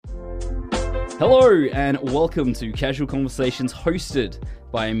Hello and welcome to Casual Conversations hosted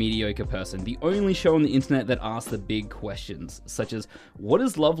by a mediocre person, the only show on the internet that asks the big questions, such as, what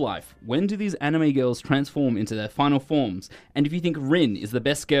is love life? When do these anime girls transform into their final forms? And if you think Rin is the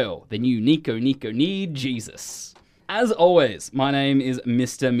best girl, then you Nico need Jesus. As always, my name is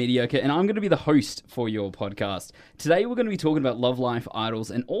Mr. Mediocre, and I'm going to be the host for your podcast. Today, we're going to be talking about love life,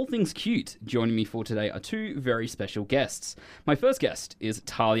 idols, and all things cute. Joining me for today are two very special guests. My first guest is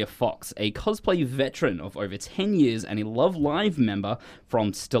Talia Fox, a cosplay veteran of over 10 years and a Love Live member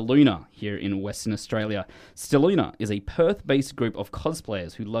from Stelluna here in Western Australia. Stelluna is a Perth-based group of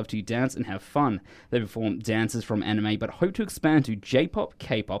cosplayers who love to dance and have fun. They perform dances from anime, but hope to expand to J-pop,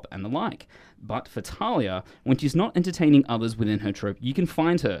 K-pop, and the like. But for Talia, when she's not entertaining others within her troupe, you can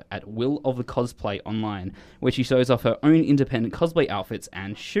find her at Will of the Cosplay online, where she shows off her own independent cosplay outfits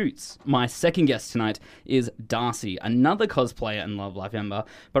and shoots. My second guest tonight is Darcy, another cosplayer and Love Live member,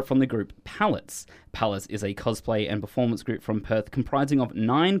 but from the group Palettes. Palettes is a cosplay and performance group from Perth comprising of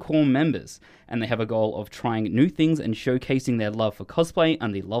 9 core members, and they have a goal of trying new things and showcasing their love for cosplay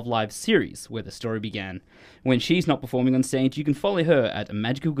and the Love Live series, where the story began. When she's not performing on stage, you can follow her at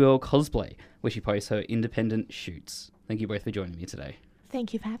Magical Girl Cosplay, where she posts her independent shoots. Thank you both for joining me today.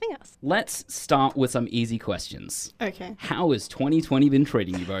 Thank you for having us. Let's start with some easy questions. Okay. How has 2020 been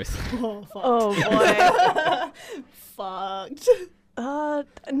treating you both? Oh, fuck. Oh, boy. Fucked.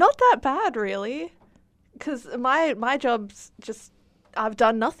 Not that bad, really. Because my job's just, I've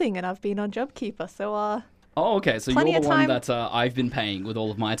done nothing and I've been on JobKeeper, so, Oh, okay, so Plenty you're of the one time. that I've been paying with all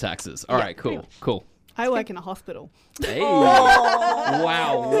of my taxes. All right, pretty cool, much. cool. I work in a hospital. Hey,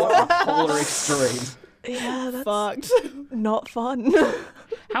 wow, what a polar extreme. yeah, that's Fucked. not fun.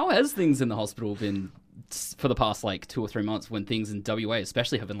 How has things in the hospital been for the past, 2 or 3 months when things in WA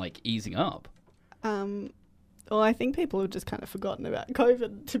especially have been, easing up? Well, I think people have just kind of forgotten about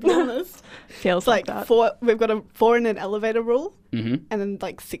COVID, to be honest. Feels It's like that. we've got a 4 in an elevator rule, Mm-hmm. and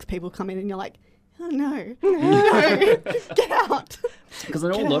then 6 people come in and you're like, oh no, no, get out. Because I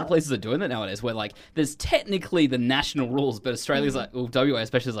know a lot of places are doing that nowadays where, there's technically the national rules, but Australia's WA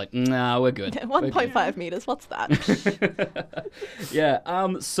especially is nah, we're good. 1.5 meters, what's that? Yeah,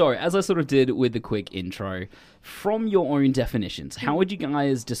 so as I sort of did with the quick intro, from your own definitions, how would you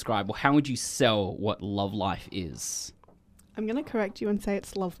guys describe or how would you sell what Love Life is? I'm going to correct you and say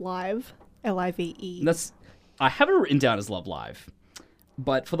it's Love Live, Live. I have it written down as Love Live,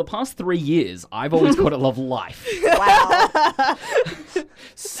 but for the past 3 years, I've always called it Love Life. Wow.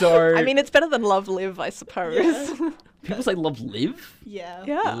 So I mean, it's better than Love Live, I suppose. Yeah. people say Love Live? Yeah.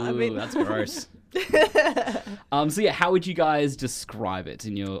 Yeah, I Ooh, mean, that's gross. So yeah, how would you guys describe it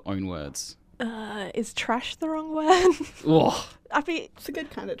in your own words? is trash the wrong word? Oh, I mean, It's a good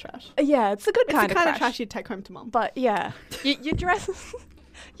kind of trash. yeah, it's a good It's kind the of kind trash. of trash you'd take home to mum. But yeah, you dress,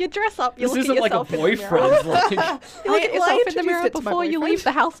 you dress up. You this look isn't at like a yourself in the mirror. boyfriend. You look at Well, I yourself in the introduced mirror it to my before you boyfriend. leave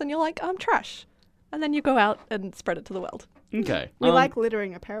the house, and you're like, I'm trash, and then you go out and spread it to the world. Okay. We like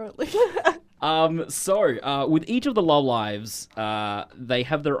littering, apparently. So, with each of the Love Lives, they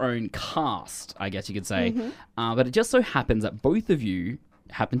have their own cast, I guess you could say. But it just so happens that both of you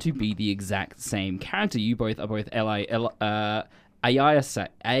happen to be the exact same character. You both are both Eli Ayase.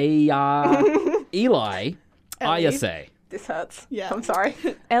 This hurts. Yeah. I'm sorry.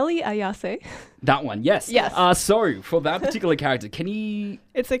 Ellie Ayase. That one, yes. Yes. So, for that particular character, can you...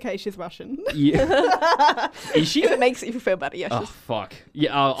 It's okay, she's Russian. Yeah. Is she... If it makes you feel better, yes. Oh, fuck.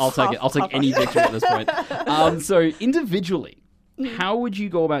 Yeah, I'll take it. I'll take any victory at this point. So, individually, how would you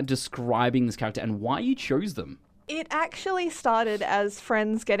go about describing this character and why you chose them? It actually started as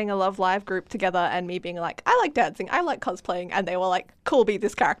friends getting a Love Live group together and me being like, I like dancing, I like cosplaying, and they were like, cool, be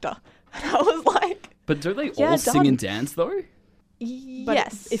this character. And I was like, But don't they Yeah, all sing done. and dance, though? But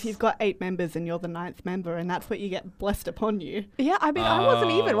yes. if you've got 8 members and you're the 9th member and that's what you get blessed upon you. Yeah, I mean, I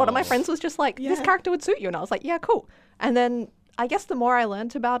wasn't even. One of my friends was just like, this Yeah. character would suit you. And I was like, yeah, cool. And then I guess the more I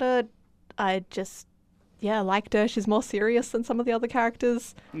learned about her, I just, liked her. She's more serious than some of the other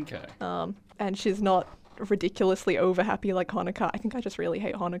characters. Okay. And she's not ridiculously over happy like Honoka. I think I just really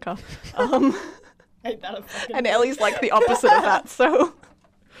hate Honoka. Ain't that a fucking And Ellie's like the opposite of that. So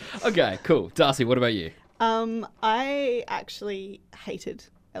Okay, cool. Darcy, what about you? I actually hated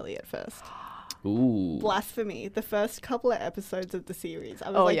Ellie at first. Ooh. Blasphemy. The first couple of episodes of the series, I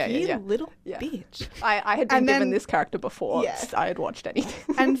was Oh, like, yeah, you yeah. little Yeah. bitch. I had been And given then- this character before Yeah. I had watched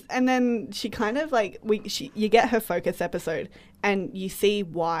anything. and then she kind of you get her focus episode and you see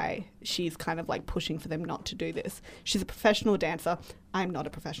why she's kind of pushing for them not to do this. She's a professional dancer. I'm not a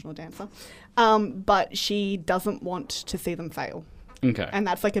professional dancer. But she doesn't want to see them fail. Okay. And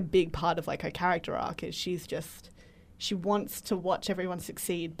that's a big part of her character arc is she's she wants to watch everyone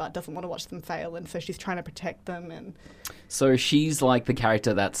succeed but doesn't want to watch them fail, and so she's trying to protect them. And So she's like the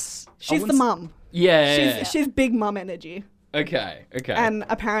character that's... she's the mum. Yeah. She's big mum energy. Okay. And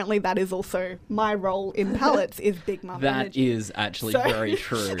apparently that is also my role in Palettes, is big mum That energy. is actually So- very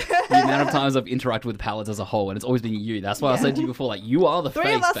true. The amount of times I've interacted with Palettes as a whole, and it's always been you. That's why I said to you before, like, you are the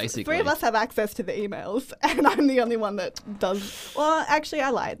face, basically. Three of us have access to the emails, and I'm the only one that does. Well, actually,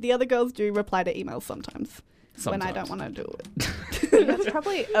 I lied. The other girls do reply to emails sometimes. When I don't want to do it. That's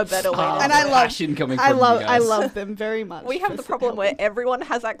probably a better way to And do I it. love- passion coming I from you love guys. them very much. We have for the problem where helping. everyone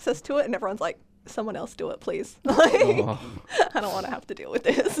has access to it and everyone's like, someone else do it, please. Like, Oh. I don't want to have to deal with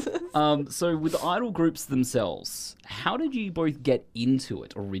this. So with the idol groups themselves, how did you both get into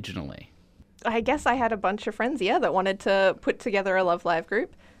it originally? I guess I had a bunch of friends, that wanted to put together a Love Live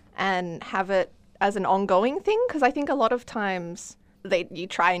group and have it as an ongoing thing. Because I think a lot of times you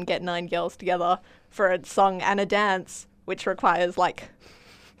try and get 9 girls together for a song and a dance, which requires like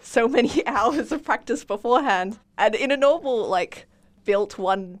so many hours of practice beforehand. And in a normal, like, built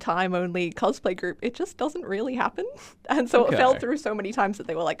one time only cosplay group, it just doesn't really happen. And so it fell Okay. through so many times that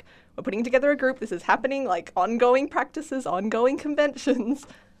they were like, we're putting together a group, this is happening, like ongoing practices, ongoing conventions.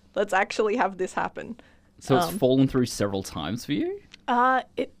 Let's actually have this happen. So it's fallen through several times for you?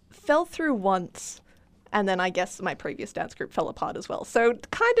 It fell through once, and then I guess my previous dance group fell apart as well. So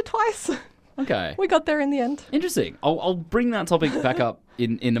kind of twice. Okay. We got there in the end. Interesting. I'll bring that topic back up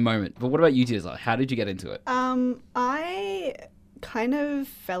in a moment. But what about you, Tirza? How did you get into it? I kind of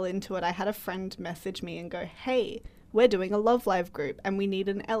fell into it. I had a friend message me and go, "Hey, we're doing a Love Live group and we need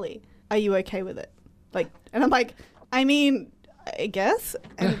an Ellie. Are you okay with it?" And I'm like, I mean, I guess,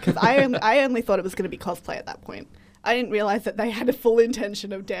 because I only thought it was going to be cosplay at that point. I didn't realize that they had a full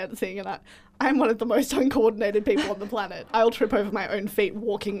intention of dancing, and I'm one of the most uncoordinated people on the planet. I'll trip over my own feet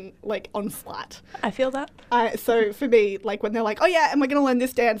walking like on flat. I feel that. So for me, like when they're like, "Oh yeah, and we're going to learn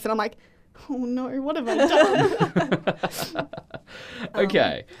this dance," and I'm like, "Oh no, what have I done?"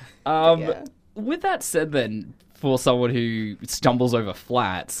 Okay. yeah. With that said then, for someone who stumbles over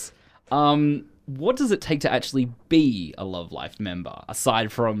flats, what does it take to actually be a Love Life member,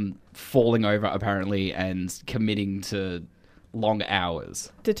 aside from falling over apparently and committing to long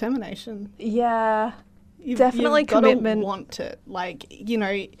hours? Determination. Yeah. you've Definitely gotta commitment. Want it. Like,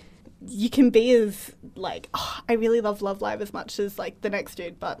 you can be as like, "Oh, I really love Love Live as much as like the next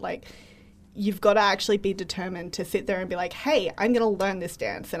dude," but like, you've got to actually be determined to sit there and be like, "Hey, I'm going to learn this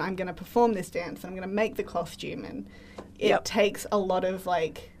dance and I'm going to perform this dance and I'm going to make the costume." And it Yep. takes a lot of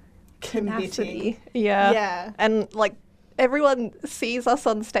like committing. Tenacity. Yeah. Yeah. And like everyone sees us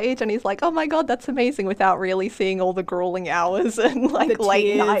on stage and he's like, "Oh my god, that's amazing," without really seeing all the grueling hours and like The late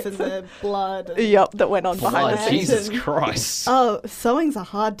tears nights and the blood. And yep, that went on behind the Blood, scenes. Jesus Christ. Oh, sewing's a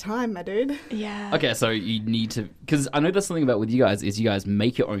hard time, my dude. Yeah. Okay, so you need to... Because I know there's something about with you guys is you guys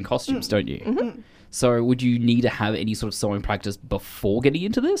make your own costumes, don't you? Mm-hmm. So would you need to have any sort of sewing practice before getting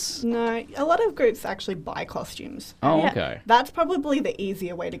into this? No, a lot of groups actually buy costumes. Oh, Yeah. okay. That's probably the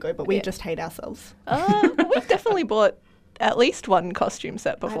easier way to go, but we Yeah. just hate ourselves. We've definitely bought at least one costume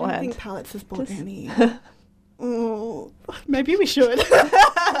set I don't beforehand. think Palettes has bought Just- any. Oh, maybe we should.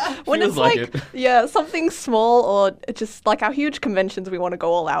 When Feels it's like like, it. yeah, something small or just like our huge conventions we want to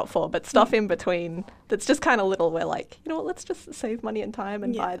go all out for, but stuff in between that's just kind of little, we're like, you know what, let's just save money and time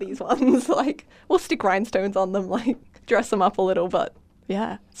and buy Yeah. these ones. Like, we'll stick rhinestones on them, like, dress them up a little, but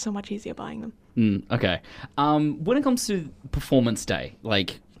yeah, it's so much easier buying them. Okay. When it comes to performance day,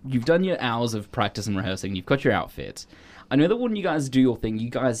 like you've done your hours of practice and rehearsing, you've got your outfit. I know that when you guys do your thing, you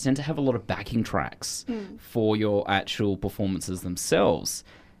guys tend to have a lot of backing tracks for your actual performances themselves.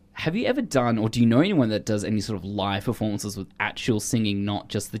 Have you ever done, or do you know anyone that does any sort of live performances with actual singing, not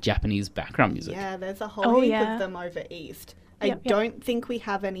just the Japanese background music? Yeah, there's a whole Oh, heap yeah. of them over east. Yep, I yep. don't think we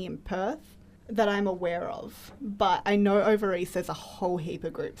have any in Perth that I'm aware of, but I know over east there's a whole heap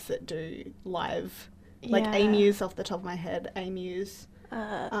of groups that do live. Like Yeah. A-Muse off the top of my head, A-Muse.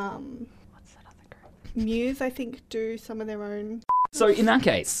 What's that other group? Muse, I think, do some of their own. So in that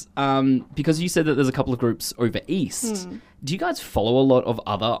case, because you said that there's a couple of groups over east, do you guys follow a lot of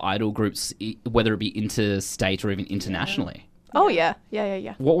other idol groups, whether it be interstate or even internationally? Oh, yeah.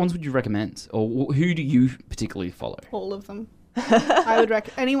 Yeah. What ones would you recommend, or who do you particularly follow? All of them. I would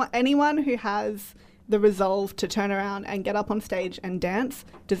recommend anyone who has the resolve to turn around and get up on stage and dance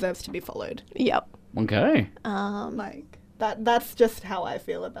deserves to be followed. Yep. Okay. Like that's just how I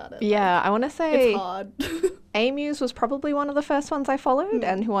feel about it. Yeah, I want to Like, say it's hard. A-Muse was probably one of the first ones I followed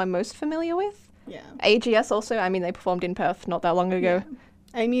and who I'm most familiar with. Yeah. AGS also, I mean, they performed in Perth not that long ago.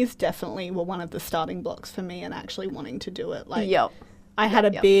 Amy's definitely were one of the starting blocks for me and actually wanting to do it. Like, Yep. I had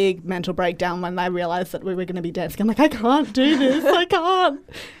a big mental breakdown when I realized that we were going to be dancing. I'm like, I can't do this. I can't.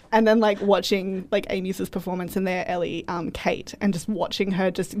 And then like watching like Amy's performance in there, Ellie, Kate, and just watching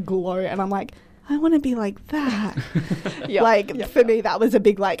her just glow. And I'm like, I want to be like that. For me, that was a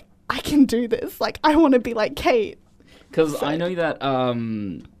big like, I can do this. Like, I want to be like Kate. Because I know that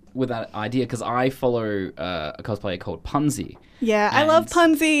with that idea, because I follow a cosplayer called Punzi. Yeah, I love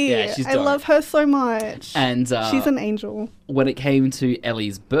Punzi. Yeah, she's I dope. love her so much. And she's an angel. When it came to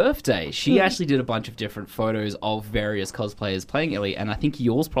Ellie's birthday, she actually did a bunch of different photos of various cosplayers playing Ellie, and I think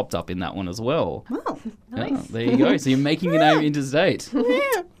yours popped up in that one as well. Wow, nice. Yeah, there you go. So you're making your name interstate.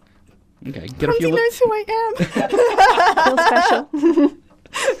 Yeah. Okay, get off Punzi your knows who I am. Feel special.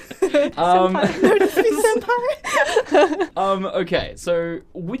 Notice me, senpai. Okay, so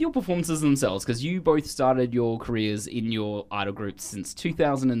with your performances themselves, because you both started your careers in your idol groups since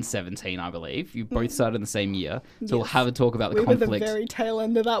 2017, I believe. You both started in the same year. So we'll have a talk about the We were conflict. the very tail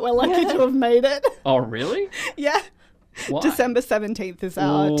end of that. We're lucky to have made it. Oh, really? Yeah. Why? December 17th is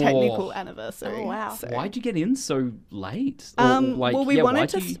our Oh. technical anniversary. Oh, wow. So. Why'd you get in so late? Well, we wanted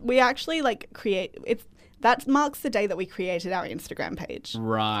to. why'd you- We actually like create. That marks the day that we created our Instagram page.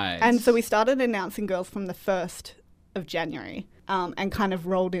 Right. And so we started announcing girls from the 1st of January and kind of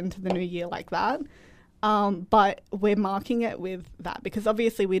rolled into the new year like that. But we're marking it with that because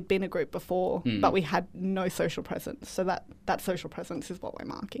obviously we'd been a group before, but we had no social presence. So that social presence is what we're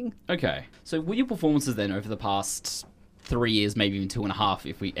marking. Okay. So with your performances then over the past 3 years, maybe even 2.5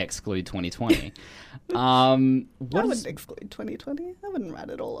 if we exclude 2020, I wouldn't exclude 2020. I wouldn't write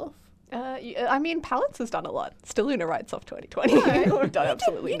it all off. I mean, Palettes has done a lot. Stalluna writes off 2020. We've done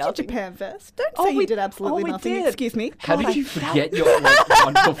absolutely You did nothing. Japan Fest. Don't say you did absolutely we nothing. did. Excuse me. How did you forget your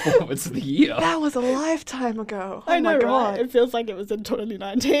one performance of the year? That was a lifetime ago. I know, my right? God. It feels like it was in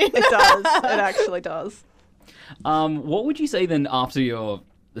 2019. It does. It actually does. What would you say then after your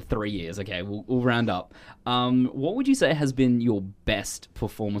 3 years? Okay, we'll round up. What would you say has been your best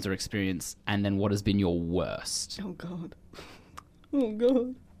performance or experience, and then what has been your worst? Oh, God. Oh,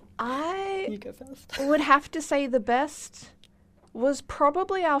 God. I You go first. would have to say the best was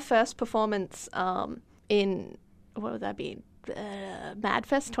probably our first performance in, what would that be,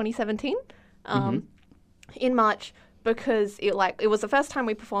 Madfest 2017 in March, because it was the first time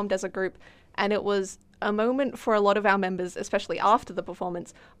we performed as a group, and it was a moment for a lot of our members, especially after the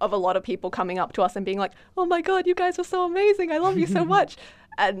performance, of a lot of people coming up to us and being like, oh my God, you guys are so amazing, I love you so much.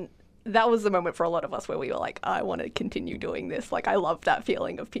 And that was the moment for a lot of us where we were like, I want to continue doing this. Like, I love that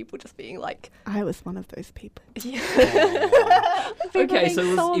feeling of people just being like, I was one of those people. Okay,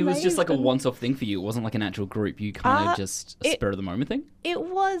 so it was just like a amazing. once-off thing for you. It wasn't like an actual group. You kind of just a spur of the moment thing. It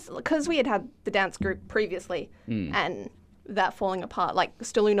was because we had the dance group previously and that falling apart. Like,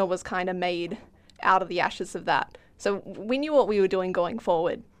 Stalluna was kind of made out of the ashes of that. So we knew what we were doing going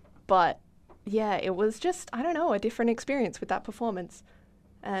forward. But yeah, it was just, I don't know, a different experience with that performance.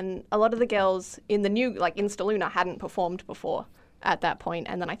 And a lot of the girls in the new, like in Stalluna, hadn't performed before at that point.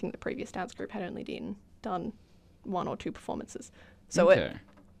 And then I think the previous dance group had only done 1 or 2 performances. So Okay.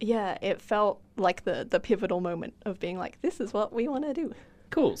 it felt like the pivotal moment of being like, this is what we want to do.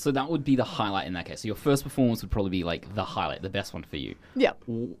 Cool. So that would be the highlight in that case. So your first performance would probably be like the highlight, the best one for you. Yeah.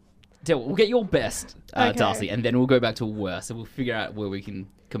 We'll get your best, Okay. Darcy, and then we'll go back to worst, and we'll figure out where we can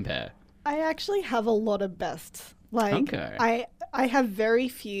compare. I actually have a lot of bests. Like, Okay. I have very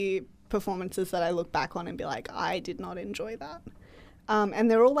few performances that I look back on and be like, I did not enjoy that. And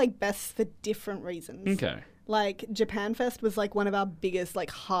they're all like bests for different reasons. Okay. Like Japan Fest was like one of our biggest, like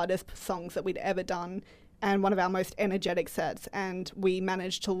hardest songs that we'd ever done and one of our most energetic sets. And we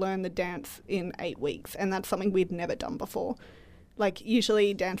managed to learn the dance in 8 weeks. And that's something we'd never done before. Like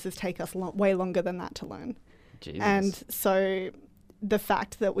usually dances take us way longer than that to learn. Jesus. And so the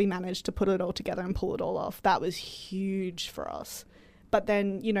fact that we managed to put it all together and pull it all off, that was huge for us. But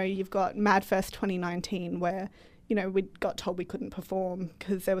then, you know, you've got Madfest 2019 where, you know, we got told we couldn't perform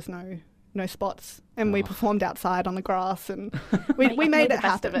because there was no spots. And we performed outside on the grass and we made it the best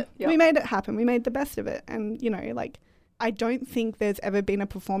happen. of it. Yep. We made it happen. We made the best of it. And, you know, like, I don't think there's ever been a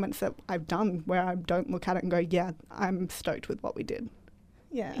performance that I've done where I don't look at it and go, yeah, I'm stoked with what we did.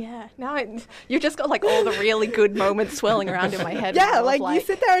 Yeah. Yeah. Now you've just got like all the really good moments swirling around in my head. Yeah, of, like you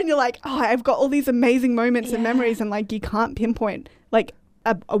sit there and you're like, oh, I've got all these amazing moments and Yeah. memories, and like you can't pinpoint like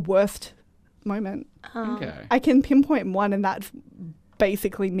a worst moment. Okay. I can pinpoint one, and that's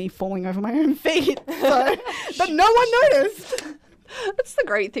basically me falling over my own feet. So, but no one noticed. That's the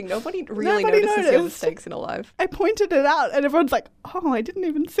great thing. Nobody really Nobody notices your noticed. mistakes in a life. I pointed it out, and everyone's like, oh, I didn't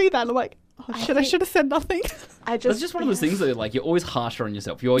even see that. And I'm like, oh I should have said nothing. I That's just one of those things that like you're always harsher on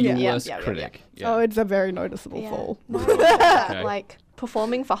yourself. You're your Yeah. worst Yeah. critic. Oh, it's a very noticeable Yeah. fall. Okay. Like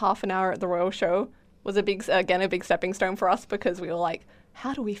performing for half an hour at the Royal Show was a big stepping stone for us because we were like,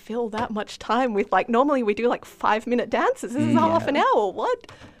 how do we fill that much time with like normally we do like 5-minute dances. This is half an hour.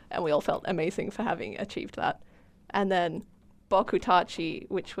 What? And we all felt amazing for having achieved that. And then Bokutachi,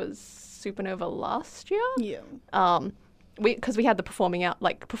 which was Supernova last year. Yeah. Because we had the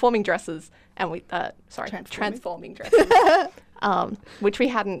performing dresses and transforming dresses, which we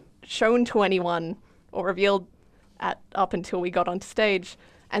hadn't shown to anyone or revealed up until we got onto stage.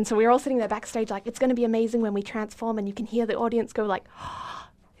 And so we were all sitting there backstage like, it's going to be amazing when we transform, and you can hear the audience go like, oh,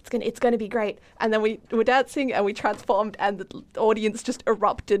 it's going to be great. And then we were dancing and we transformed, and the audience just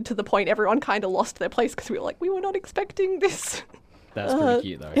erupted to the point everyone kind of lost their place because we were like, we were not expecting this. That's pretty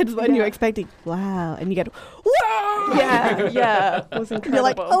cute though. It's when you're Yeah. expecting, wow, and you get, whoa! Yeah, it was incredible. You're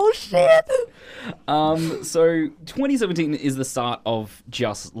like, oh shit! So 2017 is the start of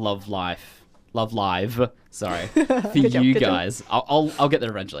Just Love Live. Sorry, for you job, good job. guys. I'll get there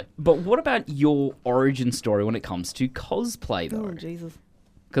eventually. But what about your origin story when it comes to cosplay, though? Oh, Jesus.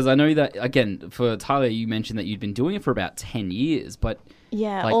 Because I know that again, for Tyler, you mentioned that you'd been doing it for about 10 years. But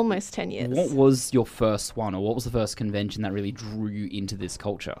Yeah, like, almost 10 years. what was your first one, or what was the first convention that really drew you into this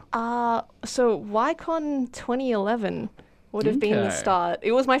culture? So YCon 2011 would have been the Okay. start.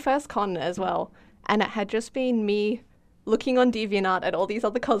 It was my first con as well, and it had just been me looking on DeviantArt at all these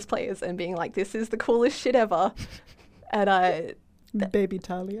other cosplayers and being like, "This is the coolest shit ever," and Baby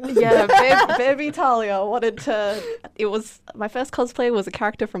Talia. Baby Talia wanted to. It was my first cosplay was a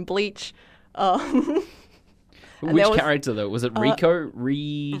character from Bleach. And Which there was, character though? Was it Rico?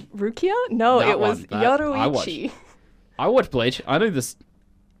 Rukia? No, That it was one, that I watched. Yoruichi. I watched Bleach. I know this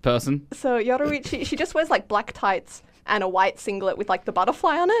person. So Yoruichi, she just wears like black tights and a white singlet with like the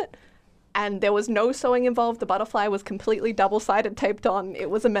butterfly on it. And there was no sewing involved. The butterfly was completely double-sided taped on. It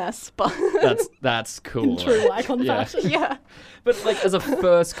was a mess, but That's cool. True right? icon Yeah. fashion. yeah. But like as a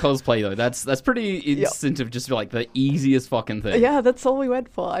first cosplay though, that's pretty instant of just like the easiest fucking thing. Yeah, that's all we went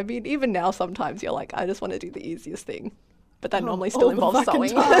for. I mean, even now sometimes you're like, I just want to do the easiest thing. But that normally still All the involves fucking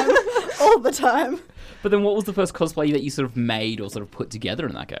sewing. time. All the time. But then what was the first cosplay that you sort of made or sort of put together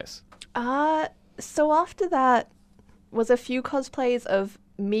in that case? So after that was a few cosplays of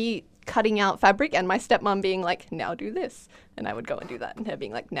me cutting out fabric and my stepmom being like, now do this. And I would go and do that. And her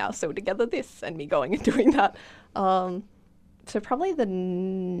being like, now sew together this. And me going and doing that. So probably the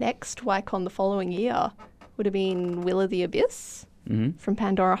next YCon the following year would have been Will of the Abyss from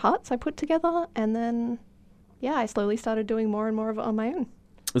Pandora Hearts I put together. And then, yeah, I slowly started doing more and more of it on my own.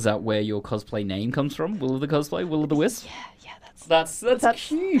 Is that where your cosplay name comes from? Will of the Cosplay? Will of the Wisp? Yeah, That's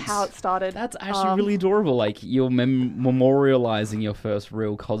cute. how it started. That's actually really adorable. Like you're memorializing your first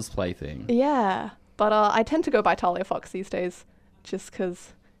real cosplay thing. Yeah, but I tend to go by Talia Fox these days, just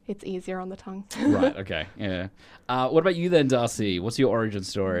because it's easier on the tongue. Right. Okay. Yeah. What about you then, Darcy? What's your origin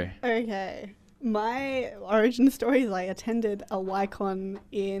story? Okay. My origin story is I attended a YCon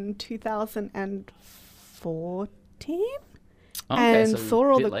in 2014. Okay, And so saw a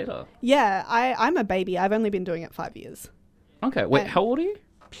all bit the- later. Yeah, I'm a baby. I've only been doing it 5 years. Okay. Wait. and- How old are you?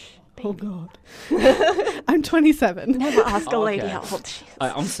 Oh, God. I'm 27. Never ask a Oh, lady okay. how old she is.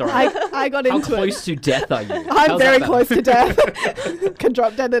 I'm sorry. I got How into it. close to death are you? I'm How's very that close to death. Could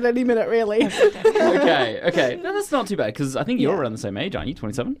drop dead at any minute, really. Okay. No, that's not too bad because I think you're Yeah. around the same age, aren't you?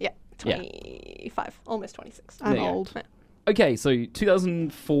 27. Yeah, Yeah. 25, almost 26. I'm There you go. old. Okay, so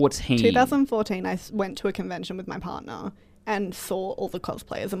 2014. 2014, I went to a convention with my partner and saw all the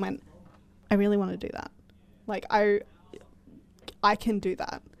cosplayers and went, I really want to do that. Like, I can do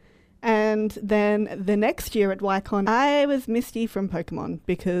that. And then the next year at YCon, I was Misty from Pokemon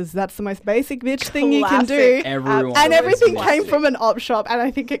because that's the most basic bitch thing you can do. Classic. Everyone And was everything came classic. from an op shop, and I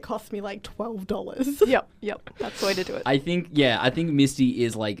think it cost me like $12. Yep, that's the way to do it. I think Misty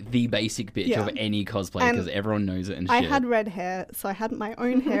is like the basic bitch Yeah. of any cosplay And because everyone knows it and I shit. had red hair, so I had my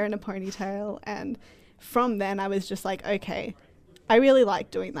own hair in a ponytail, and from then I was just like, okay, I really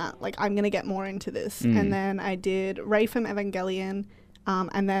like doing that. Like, I'm going to get more into this. And then I did Rei from Evangelion,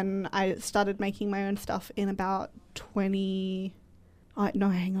 and then I started making my own stuff in about 20... no,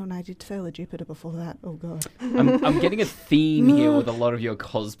 hang on, I did Sailor Jupiter before that. Oh, God. I'm getting a theme here with a lot of your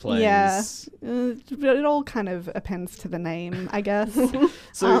cosplays. Yeah. It all kind of appends to the name, I guess.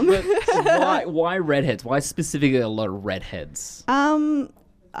 So, but why redheads? Why specifically a lot of redheads?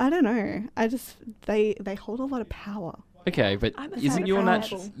 I don't know. I just... They hold a lot of power. Okay, but I'm a isn't fan your of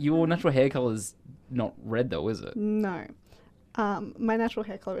your natural hair color is not red though, is it? No. My natural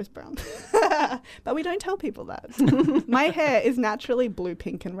hair color is brown. But we don't tell people that. My hair is naturally blue,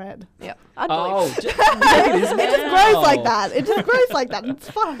 pink, and red. Yeah. I'd believe. it is It just grows like that. It just grows like that. It's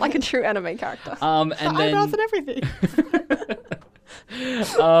fine. Like a true anime character. And eyebrows then, and everything.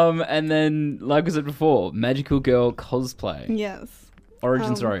 and then, like I said before, Magical Girl cosplay. Yes.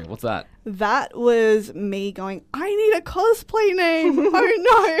 Origin story. What's that? That was me going, I need a cosplay name.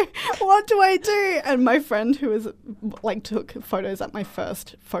 Oh no, what do I do? And my friend who was like took photos at my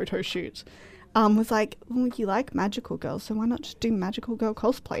first photo shoot was like, well, you like Magical Girl, so why not just do Magical Girl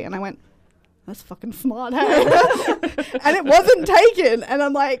cosplay? And I went, that's fucking smart, hey? And it wasn't taken. And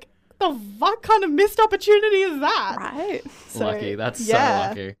I'm like, the fuck kind of missed opportunity is that? Right. So, Lucky. That's yeah. so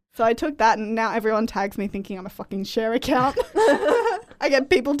lucky. So I took that, and now everyone tags me thinking I'm a fucking share account. I get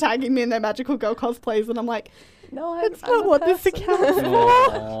people tagging me in their Magical Girl cosplays, and I'm like, No, that's not what this account's for.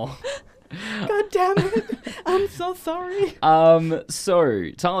 Aw. God damn it. I'm so sorry. So,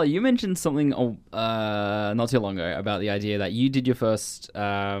 Tala, you mentioned something not too long ago about the idea that you did your first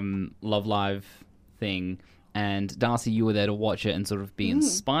Love Live thing, and Darcy, you were there to watch it and sort of be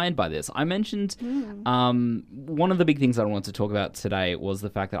inspired by this. I mentioned one of the big things I wanted to talk about today was the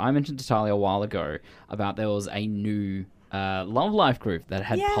fact that I mentioned to Talia a while ago about there was a new Love Life group that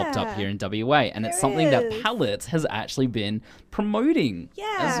had popped up here in WA, and it's something that Palettes has actually been promoting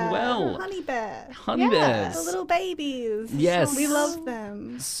as well. Honey Bear. Honey Bears. The little babies. Yes. We love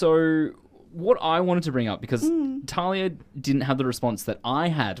them. So what I wanted to bring up, because Talia didn't have the response that I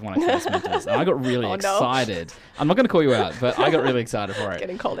had when I first met this, and I got really excited. I'm not going to call you out, but I got really excited for it.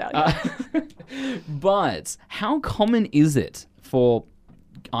 Getting called out. But how common is it for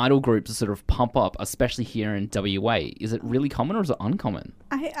idol groups to sort of pump up, especially here in WA? Is it really common or is it uncommon?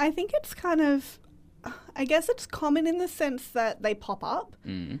 I think it's kind of, I guess it's common in the sense that they pop up,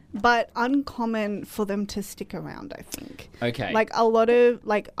 but uncommon for them to stick around, I think. Okay. Like a lot of,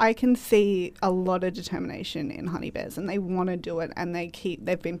 like I can see a lot of determination in Honey Bears, and they want to do it, and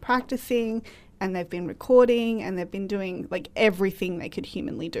they've been practicing, and they've been recording, and they've been doing like everything they could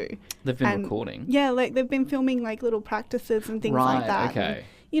humanly do. They've been recording? Yeah, like they've been filming like little practices and things like that. Okay. And,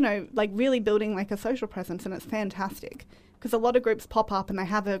 you know, like really building like a social presence, and it's fantastic. Because a lot of groups pop up and they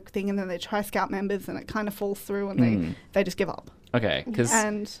have a thing, and then they try Scout members, and it kind of falls through, and they just give up. Okay, because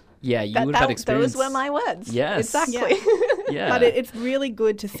And yeah, you would have had experience. Those were my words. Yes. Exactly. Yeah. But it's really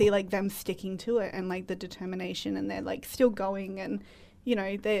good to see like them sticking to it, and like the determination, and they're like still going, and you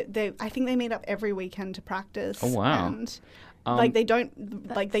know they I think they meet up every weekend to practice. Oh, wow. And like they don't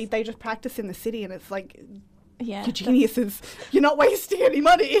like they just practice in the city, and it's like, Yeah. you're geniuses. You're not wasting any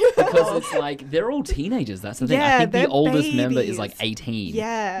money. Because it's like they're all teenagers. That's the thing. I Yeah, think the they're oldest member is babies. like 18.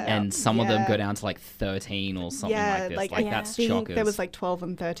 Yeah. And some of them Yeah. go down to like 13 or something like this. Like I that's think shockers. there was like 12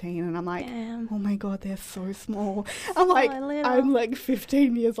 and 13, and I'm like, Damn. oh my god, they're so small. I'm like, little. I'm like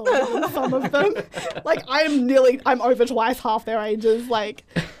 15 years older than some of them. Like I'm over twice half their ages. Like,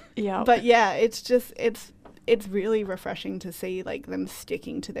 Yeah. but yeah, it's just it's really refreshing to see like them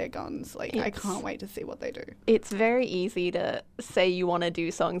sticking to their guns. Like I can't wait to see what they do. It's very easy to say you want to do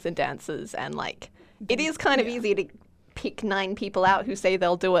songs and dances, and like it is kind of easy to pick 9 people out who say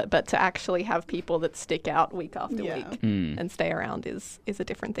they'll do it, but to actually have people that stick out week after week and stay around is a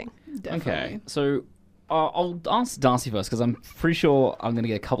different thing. Definitely. Okay, so I'll ask Darcy first, because I'm pretty sure I'm going to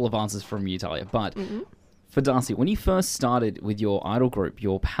get a couple of answers from you, Talia. But for Darcy, when you first started with your idol group,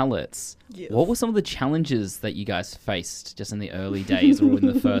 your Palettes, what were some of the challenges that you guys faced just in the early days or in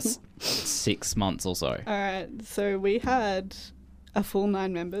the first 6 months or so? All right, so we had a full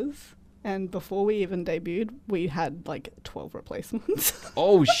 9 members, and before we even debuted, we had like 12 replacements.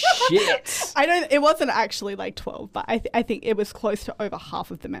 Oh, shit! It wasn't actually like 12, but I think it was close to over half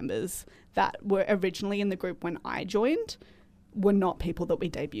of the members that were originally in the group when I joined were not people that we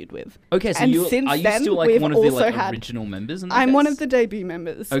debuted with. Okay, so and are you then, still like we've one of the also like had- original members? I'm one of the debut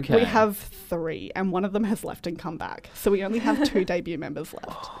members. Okay. We have 3, and one of them has left and come back. So we only have 2 debut members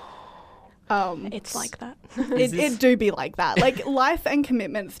left. It's like that. It do be like that. Like life and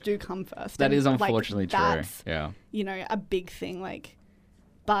commitments do come first. That and, is like, unfortunately true. that's, Yeah. you know, a big thing. Like,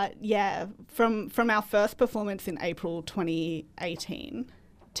 but yeah, from our first performance in April 2018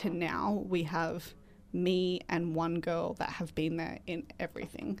 to now, we have me and one girl that have been there in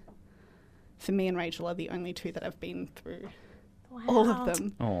everything. So me and Rachel are the only 2 that have been through all of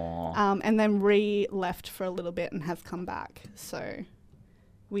them. Aww. And then Ree left for a little bit and has come back. So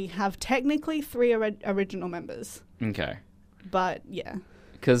we have technically 3 original members. Okay. But yeah.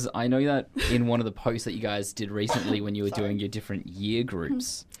 Because I know that in one of the posts that you guys did recently when you were doing your different year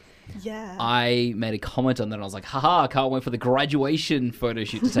groups, Yeah. I made a comment on that. I was like, haha, I can't wait for the graduation photo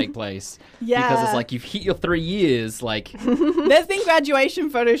shoot to take place. Yeah. Because it's like, you've hit your 3 years. Like, There's been graduation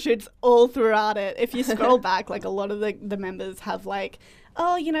photo shoots all throughout it. If you scroll back, like a lot of the members have like,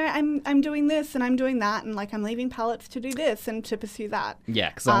 oh, you know, I'm doing this and I'm doing that, and like I'm leaving palettes to do this and to pursue that. yeah,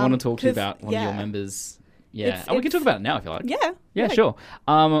 because I want to talk to you 'cause, about one of your yeah. members. Yeah, It's- and we can it's- talk about it now if you like. Yeah. Yeah, sure.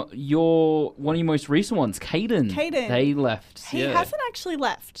 Your one of your most recent ones, Caden. Caden. They left. He yeah. hasn't actually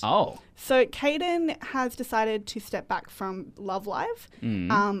left. Oh. So Caden has decided to step back from Love Live,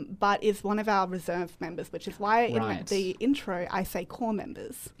 but is one of our reserve members, which is why Right. in the intro I say core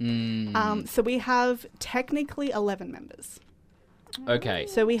members. Mm. So we have technically 11 members. Okay.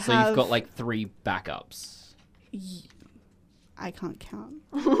 So we you've have- got like 3 backups. I can't count.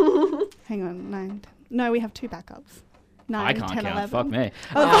 Hang on, 9. No, we have 2 backups. 9, I can't 10, count. 11. Fuck me.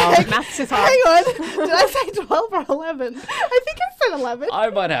 Maths is hard. Hang on. Did I say 12 or 11? I think I said 11. I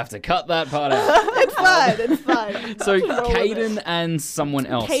might have to cut that part out. It's fine. It's fine. So Just roll with it. Caden and someone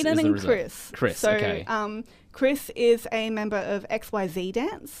else. is Caden the and reserve. Chris. Chris. So, okay. Chris is a member of XYZ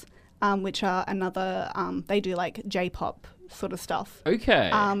Dance, which are another. They do like J-pop sort of stuff.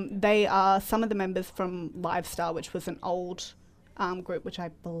 Okay. They are some of the members from Livestar, which was an old group, which I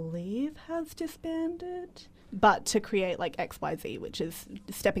believe has disbanded. But to create like XYZ, which is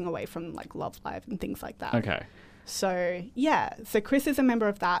stepping away from like Love Live and things like that. Okay. So yeah, so Chris is a member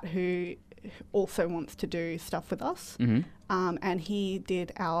of that who also wants to do stuff with us, and he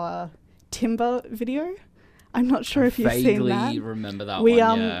did our Timber video. I'm not sure if you've seen that. Vaguely remember that We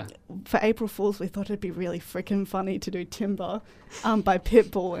one. Yeah. for April Fools, we thought it'd be really freaking funny to do Timber, by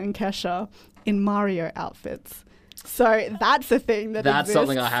Pitbull and Kesha in Mario outfits. So that's a thing that That's exists.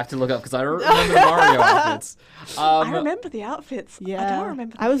 something I have to look up because I don't remember the Mario outfits. I remember the outfits. I Yeah. don't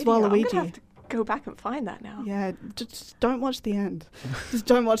remember the I was video. I'm Waluigi. gonna have to go back and find that now. Yeah, just don't watch the end. Just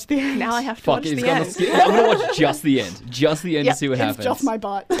don't watch the end. Now I have to Fuck watch it, the gonna end. I'm going to watch just the end. Just the end Yep, to see what It's happens. just my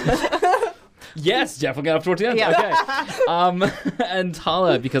butt. Yes, definitely going to have to watch the end. Yeah. Okay. And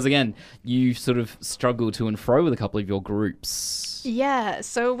Tala, because again, you sort of struggle to and fro with a couple of your groups. Yeah,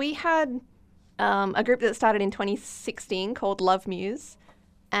 so we had a group that started in 2016 called Love Muse,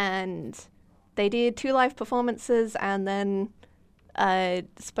 and they did 2 live performances, and then I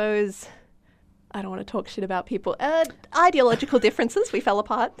suppose I don't want to talk shit about people. Ideological differences, we fell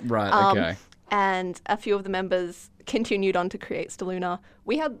apart. Right, okay. And a few of the members continued on to create Staluna.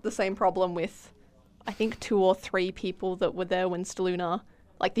 We had the same problem with, I think, 2 or 3 people that were there when Staluna,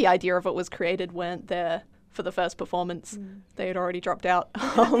 like the idea of it was created, weren't there for the first performance. They had already dropped out.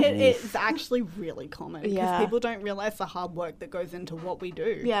 It's actually really common because Yeah. people don't realize the hard work that goes into what we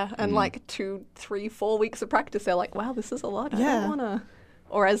do. Yeah, and like 2, 3, 4 weeks of practice, they're like, wow, this is a lot. I Yeah. don't want to.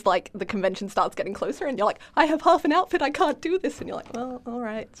 Or as like the convention starts getting closer and you're like, I have half an outfit, I can't do this. And you're like, well, all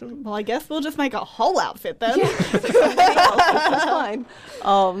right. So, Well, I guess we'll just make a whole outfit then. that's fine.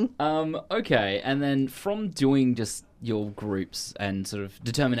 Okay, and then from doing just your groups and sort of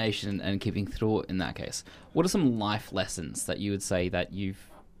determination and keeping through it in that case, what are some life lessons that you would say that you've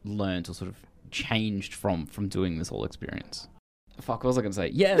learned or sort of changed from doing this whole experience? Fuck, what was I going to say?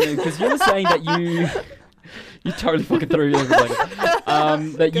 Yeah, because you were saying that you totally fucking threw me over like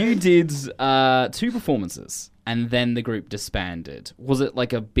that you did 2 performances and then the group disbanded. Was it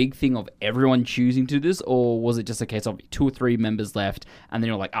like a big thing of everyone choosing to do this, or was it just a case of 2 or 3 members left and then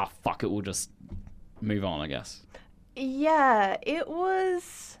you're like, fuck it, we'll just move on, I guess? Yeah, it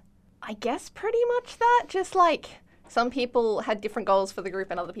was, I guess, pretty much that. Just like some people had different goals for the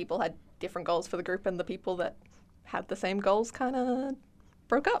group and other people had different goals for the group, and the people that had the same goals kind of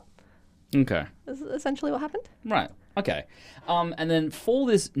broke up. Okay. Is essentially what happened. Right. Okay. And then for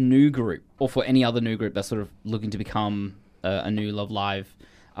this new group, or for any other new group that's sort of looking to become a new Love Live,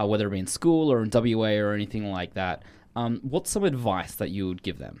 whether it be in school or in WA or anything like that, what's some advice that you would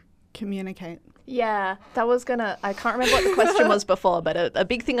give them? Communicate. Yeah, that was I can't remember what the question was before, but a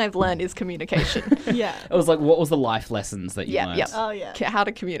big thing I've learned is communication. Yeah. It was like, what was the life lessons that you learned? Yeah. Oh, yeah. How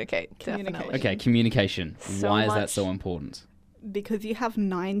to communicate. Communicate. Definitely. Okay, communication. So Why is that much- so important? Because you have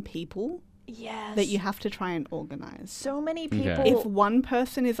 9 people Yes. that you have to try and organize. So many Okay. people. If one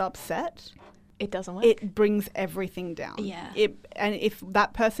person is upset, It doesn't work. it brings everything down. Yeah. And if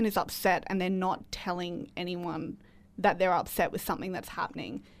that person is upset and they're not telling anyone that they're upset with something that's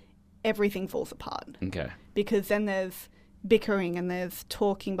happening, everything falls apart. Okay. Because then there's bickering and there's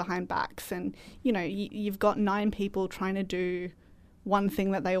talking behind backs, and you've got 9 people trying to do one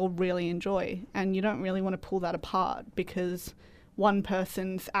thing that they all really enjoy, and you don't really want to pull that apart because one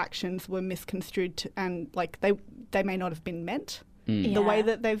person's actions were misconstrued and like they may not have been meant the way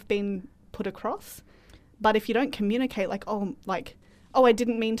that they've been put across. But if you don't communicate, oh, I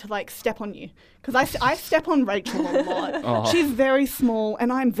didn't mean to step on you, because I step on Rachel a lot. Oh. She's very small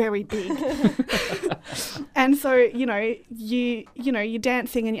and I'm very big, and so you're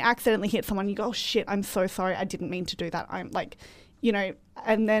dancing and you accidentally hit someone. You go, oh shit, I'm so sorry, I didn't mean to do that. I'm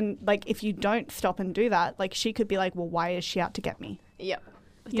and then if you don't stop and do that, she could be like, well, why is she out to get me? Yep.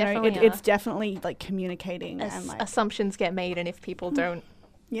 It's definitely communicating and assumptions get made, and if people don't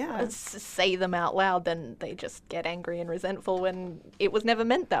say them out loud, then they just get angry and resentful when it was never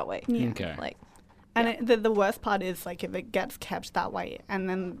meant that way. Yeah. Okay. The worst part is if it gets kept that way, and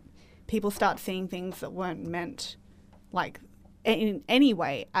then people start seeing things that weren't meant in any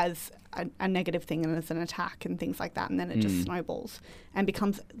way as a negative thing and as an attack and things like that, and then it just snowballs and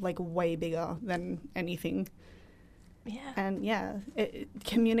becomes way bigger than anything. Yeah. And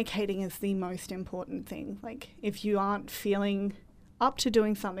communicating is the most important thing. If you aren't feeling up to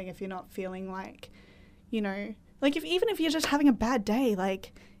doing something, if you're not feeling even if you're just having a bad day,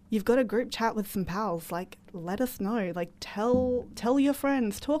 you've got a group chat with some pals, let us know, tell your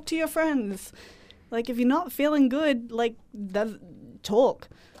friends, talk to your friends. If you're not feeling good, talk.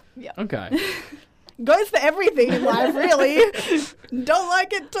 Yeah. Okay. Goes for everything in life, really. Don't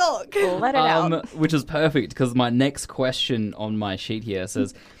like it, talk. Let it out. Which is perfect, because my next question on my sheet here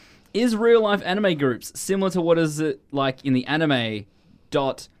says, is real life anime groups similar to what is it like in the anime?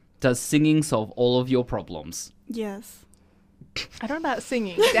 Does singing solve all of your problems? Yes. I don't know about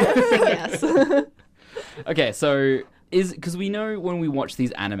singing. Dancing, yes. Okay, so because we know when we watch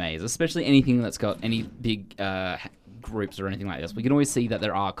these animes, especially anything that's got any big groups or anything like this, we can always see that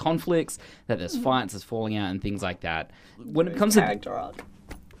there are conflicts, that there's fights, there's falling out and things like that. When it comes character arc.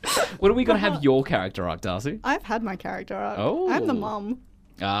 When are we going to have your character arc, Darcy? I've had my character arc. Oh. I'm the mom.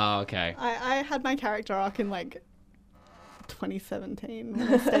 Oh, okay. I had my character arc in 2017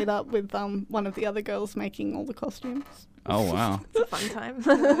 when I stayed up with one of the other girls making all the costumes. Oh, wow. It's a fun time.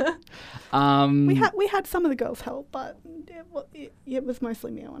 We had some of the girls help, but it was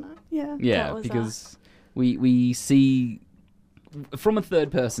mostly Mia and I. Yeah. Yeah, because we see, from a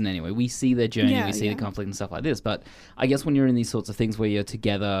third person anyway, we see their journey, we see the conflict and stuff like this. But I guess when you're in these sorts of things where you're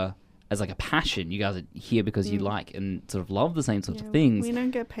together as a passion, you guys are here because you like and sort of love the same sorts of things. We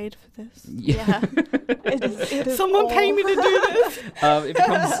don't get paid for this. Yeah. It is Someone pay me to do this. It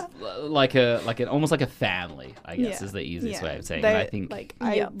becomes almost like a family, I guess, is the easiest way of saying it. I think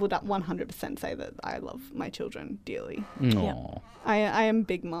I would 100% say that I love my children dearly. Aww. I am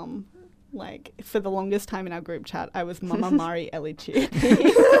big mum. For the longest time in our group chat, I was Mama Mari Elichi.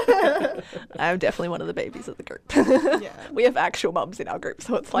 I'm definitely one of the babies of the group. Yeah. We have actual mums in our group,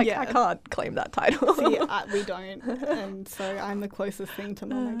 so it's I can't claim that title. See, we don't. And so I'm the closest thing to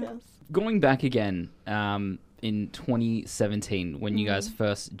mum, I guess. Going back again, in 2017, when you guys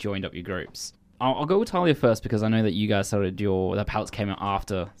first joined up your groups, I'll go with Talia first because I know that you guys started the palettes came out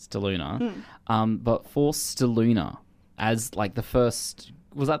after Stelluna. But for Stelluna, as the first...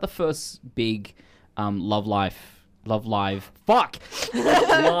 Was that the first big Love Live? Fuck!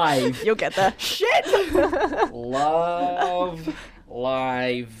 Live. You'll get there. Shit! Love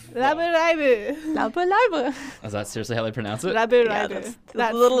Live. Labu. Is that seriously how they pronounce it? Labu. Yeah, that's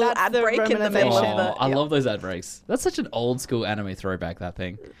a little ad break in the middle of Oh, it. I love those ad breaks. That's such an old school anime throwback, that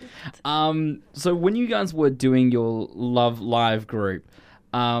thing. So when you guys were doing your Love Live group,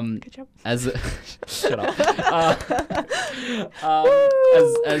 Good job. Shut up.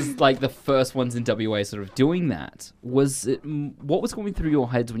 As the first ones in WA sort of doing that, was it, what was going through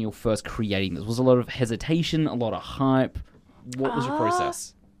your heads when you were first creating this? Was a lot of hesitation, a lot of hype? What was your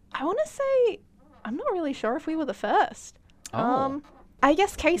process? I want to say, I'm not really sure if we were the first. Oh. I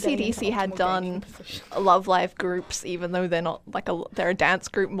guess KCDC had done Love Live groups, even though they're not they're a dance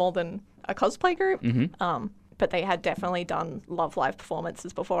group more than a cosplay group. Mm-hmm. But they had definitely done Love Live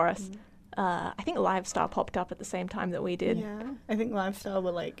performances before us. I think Livestar popped up at the same time that we did. Yeah, I think Livestar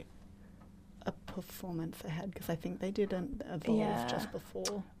were a performance ahead because I think they didn't evolve just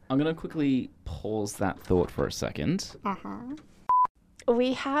before. I'm going to quickly pause that thought for a second.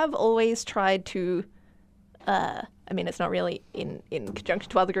 We have always tried to, it's not really in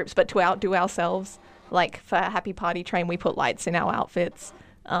conjunction to other groups, but to outdo ourselves. For Happy Party Train, we put lights in our outfits.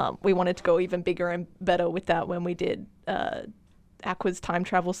 We wanted to go even bigger and better with that when we did Aqua's time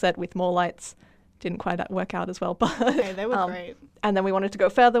travel set with more lights. Didn't quite work out as well, but they were great. And then we wanted to go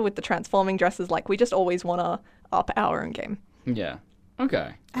further with the transforming dresses. We just always want to up our own game. Yeah.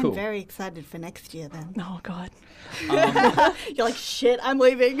 Okay. Cool. I'm very excited for next year then. Oh God. You're like, shit, I'm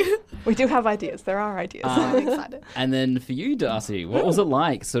leaving. We do have ideas. There are ideas. I'm excited. And then for you, Darcy, what was it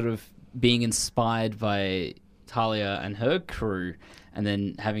like sort of being inspired by Talia and her crew, and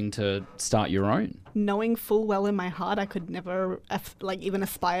then having to start your own? Knowing full well in my heart I could never even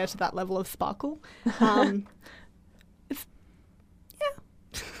aspire to that level of sparkle.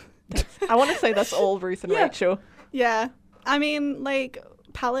 I want to say that's all Ruth and Yeah. Rachel. Yeah. I mean, like,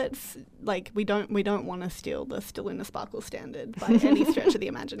 palettes, like, we don't want to steal the Still in the Sparkle standard by any stretch of the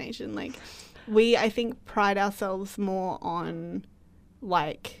imagination. Like, we, I think, pride ourselves more on,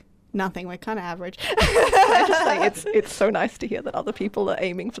 like, nothing. We're kind of average. Can I just say it's so nice to hear that other people are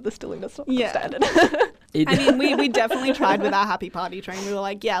aiming for the Stilliness Yeah. standard. I mean, we definitely tried with our Happy Party train. We were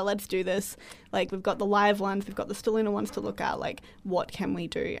like, yeah, let's do this. Like, we've got the live ones, we've got the Stillina ones to look at. Like, what can we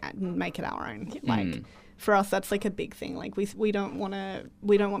do and make it our own? Like, for us, that's like a big thing. Like, we don't want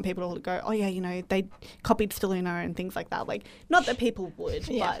people to go, oh yeah, you know, they copied Stillina and things like that. Like, not that people would,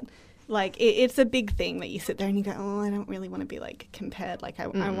 but like it's a big thing that you sit there and you go, oh, I don't really want to be like compared. Like, I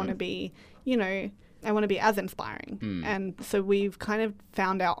want to be, you know, I want to be as inspiring. And so we've kind of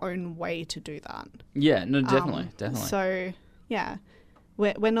found our own way to do that. Yeah, no, definitely. So, yeah,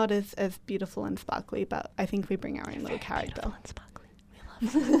 we're not as beautiful and sparkly, but I think we bring our own little character. Beautiful and sparkly.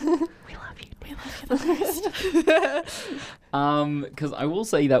 We love you. We love you the most. Because I will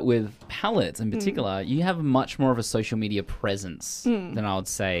say that with palettes in particular, you have much more of a social media presence than I would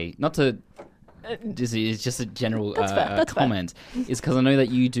say. Not to... It's just a general That's comment. Is because I know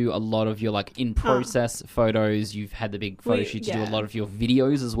that you do a lot of your like in-process photos. You've had the big photo shoots. You do a lot of your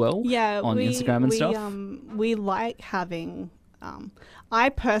videos as well. Yeah, on Instagram and stuff. We like having. I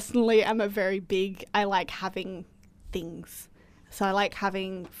personally am I like having things. So I like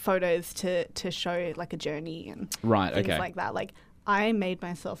having photos to show like a journey and things like that. Like, I made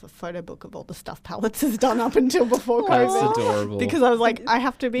myself a photo book of all the stuff Palettes has done up until before COVID. That's adorable. Because I was like, I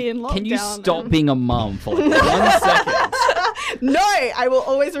have to be in lockdown. Can you stop being a mum for like 1 second? No, I will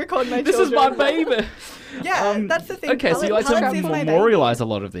always record my This children. is my baby. Yeah, that's the thing. Okay, so you like to Palettes is my baby. memorialize a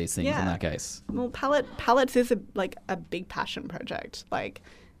lot of these things in Yeah. that case. Well, Palettes is a big passion project. Like,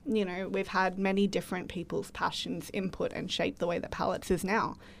 you know, we've had many different people's passions input and shape the way that Palettes is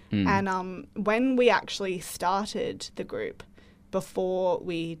now. And when we actually started the group, before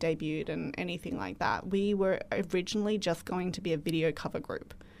we debuted and anything like that, we were originally just going to be a video cover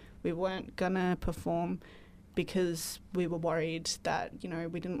group. We weren't going to perform because we were worried that, you know,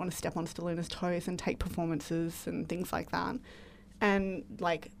 we didn't want to step on Stillina's toes and take performances and things like that. And,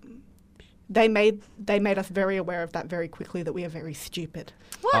 like, they made us very aware of that very quickly, that we are very stupid.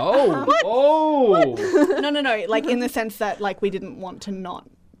 What? Oh! No, like, in the sense that, like, we didn't want to not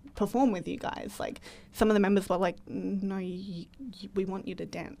perform with you guys. Like, some of the members were like, no, we want you to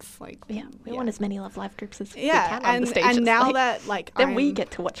dance. Like, Yeah, we want as many Love Live groups as we yeah, can on the stages. and now like, that, like, then we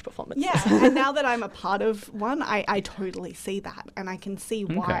get to watch performances. yeah, and now that I'm a part of one, I totally see that, and I can see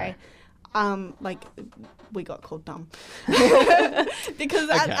why. Like, we got called dumb because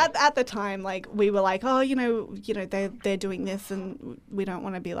at the time, like, we were like, oh, you know, they're doing this, and we don't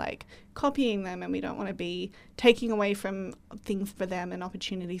want to be like copying them, and we don't want to be taking away from things for them and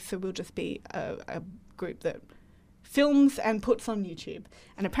opportunities. So we'll just be a group that films and puts on YouTube.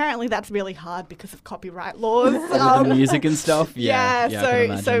 And apparently that's really hard because of copyright laws. With the music and stuff. Yeah, I can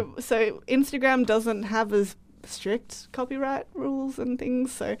imagine. so Instagram doesn't have as strict copyright rules and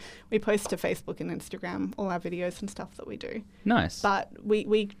things, so we post to Facebook and Instagram all our videos and stuff that we do. Nice. But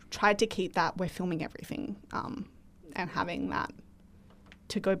we tried to keep that, we're filming everything, and having that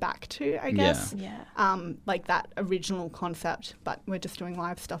to go back to, I guess. Yeah. Like that original concept, but we're just doing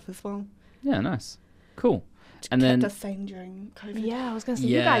live stuff as well. Yeah, nice. Cool. And Kept then us sane during COVID. Yeah, I was going to say,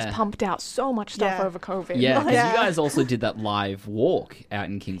 you guys Yeah. pumped out so much stuff Yeah. over COVID. yeah, Like, 'cause Yeah. you guys also did that live walk out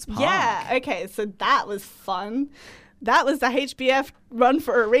in Kings Park. Yeah, okay, so that was fun. That was the HBF run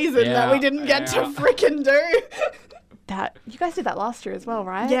for a reason that Yeah, we didn't get to yeah. freaking do. that you guys did that last year as well,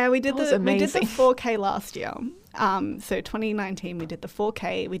 right? Yeah, we did That was the amazing. 4K last year. So 2019 we did the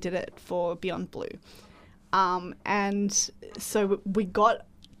 4K. We did it for Beyond Blue, and so we got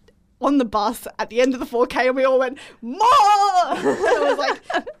on the bus at the end of the 4K, and we all went, "More!" And I was like,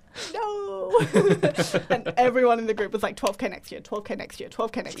 "No!" And everyone in the group was like, "12K next year, 12K next year,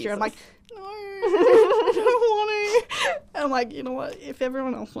 12K next year." I'm like, "No, I don't want to." And I'm like, you know what? If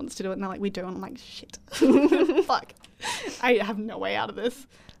everyone else wants to do it, and they're like, "We do," and I'm like, "Shit, fuck, I have no way out of this."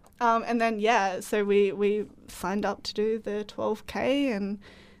 And then so we signed up to do the 12K, and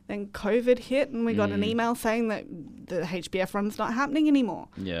then COVID hit, and we got an email saying that the HBF run's not happening anymore.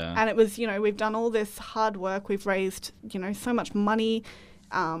 Yeah. And it was, we've done all this hard work, we've raised, so much money,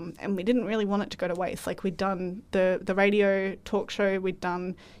 And we didn't really want it to go to waste. Like, we'd done the radio talk show, we'd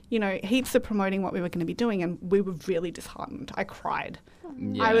done, heaps of promoting what we were going to be doing, and we were really disheartened. I cried.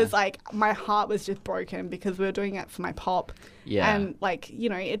 Yeah. I was like, my heart was just broken because we were doing it for my pop. Yeah. And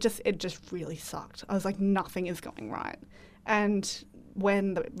it just really sucked. I was like, nothing is going right. And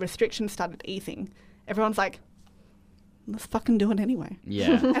when the restrictions started easing, everyone's like, let's fucking do it anyway.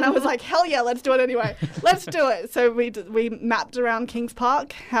 Yeah. And I was like, hell yeah, let's do it anyway. Let's do it. So we mapped around Kings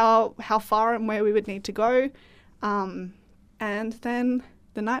Park how far and where we would need to go. And then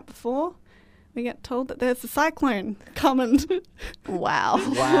the night before, we get told that there's a cyclone coming. Wow.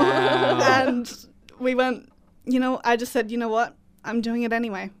 Wow. And we went, I just said, you know what? I'm doing it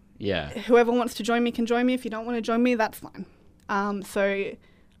anyway. Yeah. Whoever wants to join me can join me. If you don't want to join me, that's fine. So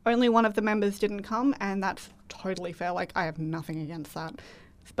only one of the members didn't come, and that's totally fair. Like, I have nothing against that.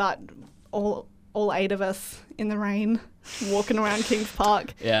 But all 8 of us in the rain, walking around Kings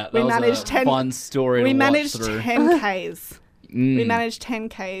Park. Yeah, that we was managed a fun story We to managed watch through. 10 Ks. Mm. We managed 10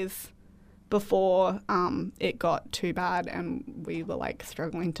 Ks before it got too bad, and we were like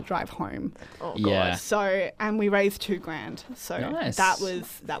struggling to drive home. Oh, God. Yeah. So, and we raised $2,000. So Nice. that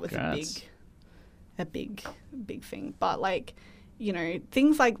was Congrats. a big thing. But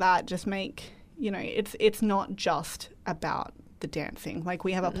things like that just make, it's not just about the dancing. Like,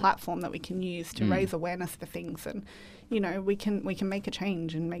 we have a platform that we can use to raise awareness for things, and we can make a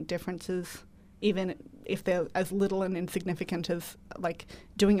change and make differences, even if they're as little and insignificant as like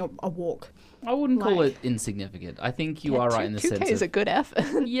doing a walk. I wouldn't call it insignificant. I think you are right in the 2K sense is of... a good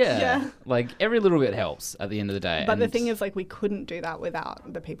effort. Yeah. Like, every little bit helps at the end of the day. But the and- thing is, like, we couldn't do that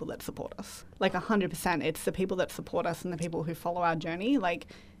without the people that support us. Like, 100%. It's the people that support us and the people who follow our journey. Like,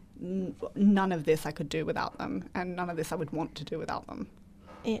 none of this I could do without them, and none of this I would want to do without them.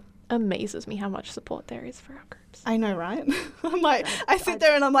 It amazes me how much support there is for our groups. I know, right? I'm like, I sit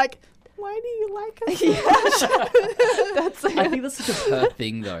there and I'm like, why do you like us so much? That's I think that's such a Perth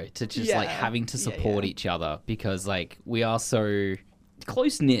thing, though, to just like Yeah. having to Yeah, support yeah. each other, because like we are so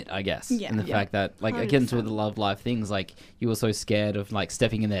close knit, I guess. Yeah. And the Yeah. fact that like again to 100%. the Love Life things, like you were so scared of like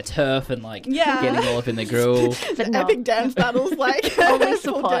stepping in their turf and like Yeah. getting all up in the grill. The No. epic dance battles, like only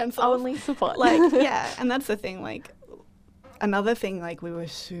full support. dance-off. Only support. Like, yeah, and that's the thing. Like, another thing, like, we were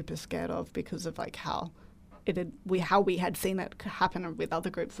super scared of because of like how we had seen it happen with other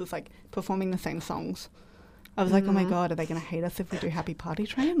groups was like performing the same songs. I was like, oh my god, are they going to hate us if we do Happy Party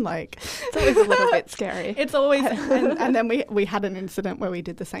Train? Like, it's always a little bit scary. it's always, and then we had an incident where we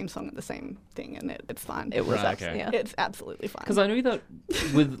did the same song at the same thing, and it's fine. It was Right, okay. yeah. It's absolutely fine. Because I know that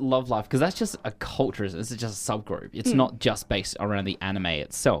with Love Life, because that's just a culture, it's just a subgroup. It's not just based around the anime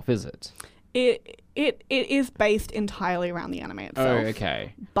itself, is it? It is based entirely around the anime Oh, itself.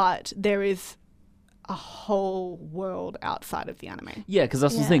 okay. But there is a whole world outside of the anime. Yeah, because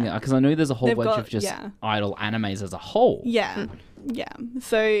that's the Yeah. thing. Because I know there's a whole They've bunch got- of just yeah. idol animes as a whole. Yeah, yeah.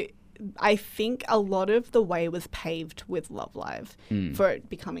 So I think a lot of the way was paved with Love Live for it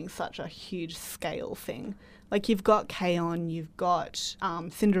becoming such a huge scale thing. Like, you've got K-On!, you've got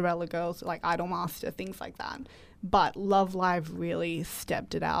Cinderella Girls, like Idolmaster, things like that. But Love Live really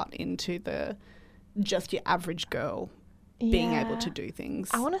stepped it out into the just your average girl being able to do things.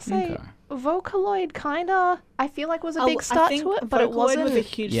 I want to say Okay. Vocaloid kinda, I feel like was a big I start think to it, but it Vocaloid wasn't was a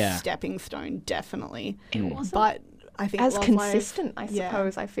huge Yeah. stepping stone, definitely. it wasn't But I think as Love consistent, Live, I yeah.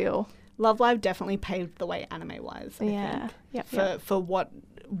 suppose, I feel. Love Live definitely paved the way anime-wise, I Yeah. think. Yep, For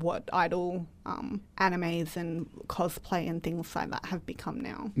what idol animes and cosplay and things like that have become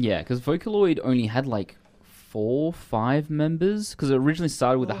now. Yeah, because Vocaloid only had like 4, 5 members. Because it originally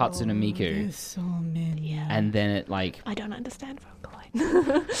started with the Hatsune Miku, There's so many. and then it like I don't understand Vocaloid.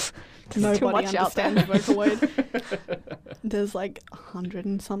 There's too Nobody much out there. understands Vocaloid. There's like 100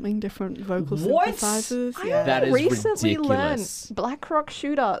 and something different vocal What? synthesizers. I Yeah. That is recently ridiculous. learned Black Rock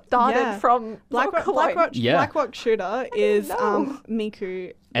Shooter started Yeah. from Vocaloid. Yeah. Black Rock Shooter is know.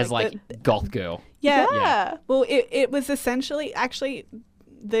 Miku as the- like goth girl. yeah. Yeah. Well, it was essentially actually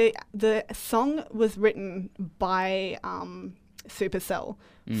the song was written by Supercell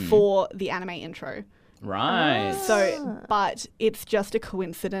for the anime intro. Right. So, but it's just a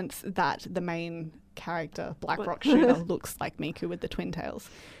coincidence that the main character, Black Rock Shooter, looks like Miku with the twin tails.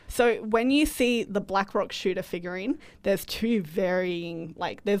 So when you see the Black Rock Shooter figurine, there's two varying,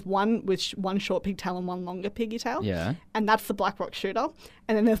 like there's one with one short pigtail and one longer pigtail. Yeah. And that's the Black Rock Shooter.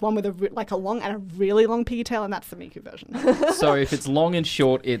 And then there's one with a long and a really long pigtail, and that's the Miku version. So if it's long and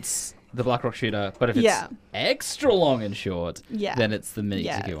short, it's the Black Rock Shooter. But if it's Yeah. extra long and short, Yeah. then it's the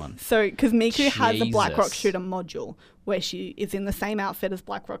Miku one. So, because Miku has a Black Rock Jesus. Shooter module where she is in the same outfit as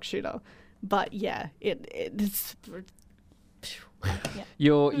Black Rock Shooter. But yeah, it's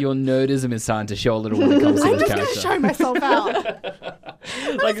Your nerdism is starting to show a little when it comes to I'm this just going character. to show myself out. Like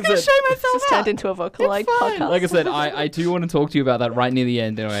I I'm going to said, show myself Just out. turned into a Vocaloid It's fine. podcast. like I said, I do want to talk to you about that right near the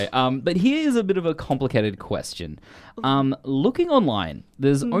end anyway. But here is a bit of a complicated question. Looking online,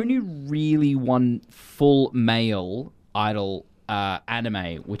 there's only really one full male idol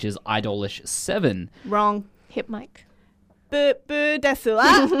anime, which is Idolish 7. Wrong. Hip mic. Boo, boo,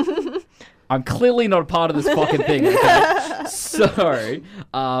 desu. I'm clearly not a part of this fucking thing. Okay? So,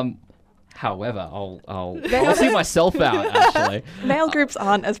 however, I'll see myself out, actually. Male groups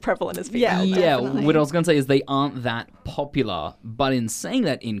aren't as prevalent as female. Yeah. Yeah, definitely. what I was going to say is they aren't that popular. But in saying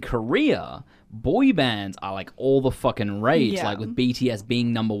that, in Korea, boy bands are like all the fucking rage, Yeah. like with BTS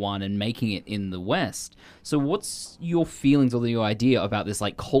being number one and making it in the West. So what's your feelings or your idea about this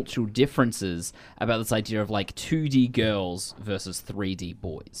like cultural differences, about this idea of like 2D girls versus 3D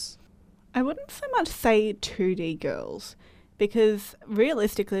boys? I wouldn't so much say 2D girls because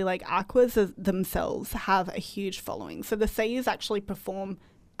realistically, like Aquas themselves have a huge following. So the seiyus actually perform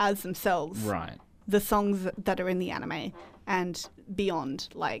as themselves Right. the songs that are in the anime and beyond.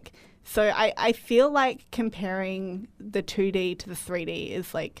 Like, so I feel like comparing the 2D to the 3D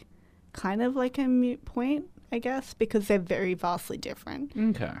is like kind of like a moot point, I guess, because they're very vastly different.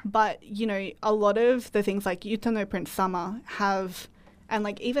 Okay. But, you know, a lot of the things like Yuta no Prince Summer have, and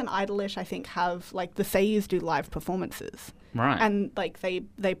like even Idolish, I think, have, like the seiyus do live performances. Right. And like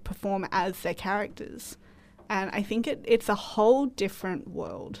they perform as their characters. And I think it's a whole different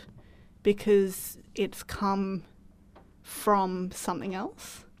world because it's come from something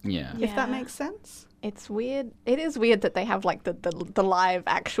else, yeah. if that Yeah. makes sense. It's weird. It is weird that they have like the live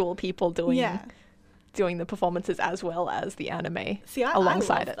actual people doing the performances as well as the anime See, I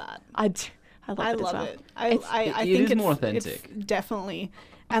alongside love it. that. I love I it as love well. it. It's- I it think is it's more it's authentic. definitely.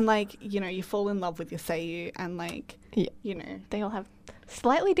 And like, you know, you fall in love with your seiyu and like, Yeah. you know. They all have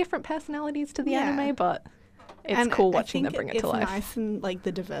slightly different personalities to the Yeah. anime, but it's And cool I watching them think bring it to life. It's nice and like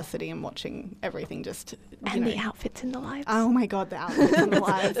the diversity and watching everything just, you And know. the outfits in the lives. Oh my God, the outfits and the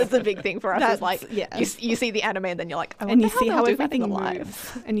lives. That's a big thing for us. That's- Is like yeah. you see the anime and then you're like, I And wonder you see they'll how do that everything in the moves.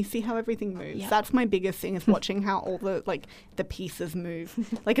 lives. And you see how everything moves. Yeah. That's my biggest thing is watching how all the like the pieces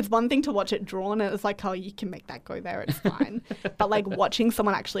move. Like it's one thing to watch it drawn and it's like, oh, you can make that go there, it's fine. But like watching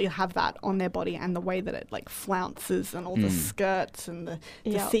someone actually have that on their body and the way that it like flounces and all the skirts and the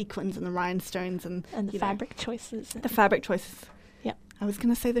Yeah. sequins and the rhinestones and And the you know, fabric choices. the fabric choices. Yep. I was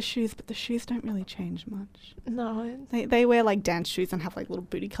gonna say the shoes, but the shoes don't really change much. No. They wear like dance shoes and have like little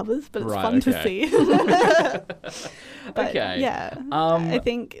booty covers, but it's Right, fun to okay. see. But, Okay. yeah, I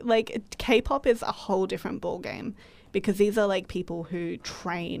think like K-pop is a whole different ball game because these are like people who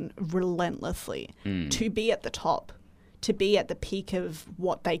train relentlessly to be at the top, to be at the peak of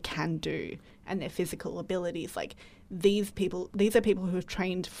what they can do and their physical abilities. Like these are people who have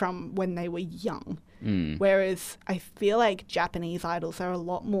trained from when they were young. Whereas I feel like Japanese idols are a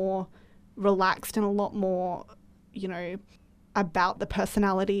lot more relaxed and a lot more, you know, about the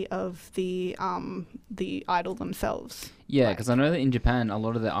personality of the idol themselves. Yeah, because I know that in Japan, a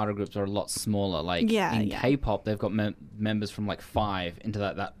lot of the idol groups are a lot smaller. Like Yeah, in yeah. K-pop, they've got members from like 5 into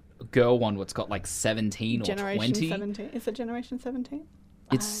that girl one what's got like 17 or Generation 20. 17. Is it Generation 17?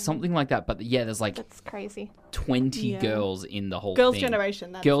 It's something like that. But yeah, there's like That's crazy. 20 Yeah. girls in the whole Girls' thing.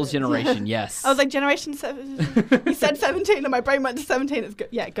 Generation. That's Girls' it. Generation, yes. I was like, Generation 7. You said 17 and my brain went to 17. It's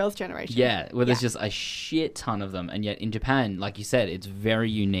yeah, Girls' Generation. Yeah, where there's Yeah. just a shit ton of them, and yet in Japan, like you said, it's very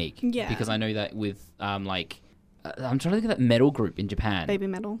unique. Yeah. Because I know that with I'm trying to think of that metal group in Japan, Baby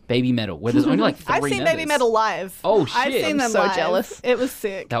Metal. Baby Metal, where there's only like 3 I've seen members. Baby Metal live. Oh, I've shit. seen I'm them so live. jealous. It was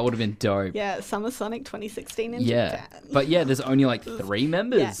sick. That would have been dope. Yeah, Summer Sonic 2016 in Yeah, Japan. but yeah, there's only like 3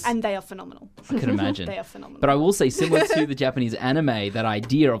 members. Yeah, and they are phenomenal. I could imagine. They are phenomenal. But I will say, similar to the Japanese anime, that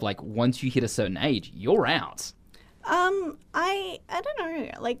idea of like once you hit a certain age, you're out. I don't know.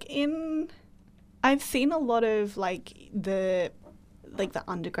 Like I've seen a lot of like the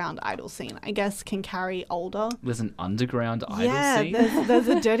underground idol scene. I guess can carry older. There's an underground idol Yeah, scene. there's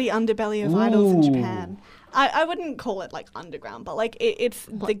a dirty underbelly of idols in Ooh. Japan. I wouldn't call it like underground, but like it's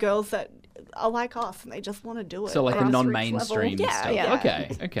the girls that are like us and they just want to do it. So like the Grassroots non-mainstream level. Yeah, stuff.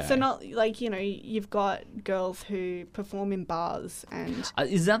 yeah. Okay. So not like, you know, you've got girls who perform in bars and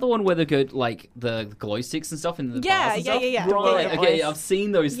Is that the one where they go like the glow sticks and stuff in the Yeah, bars and yeah, stuff? yeah, yeah. Right. Yeah, Okay, boys. I've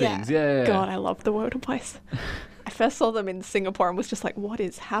seen those Yeah. things. Yeah. God, I love the World of Boys. I first saw them in Singapore and was just like, what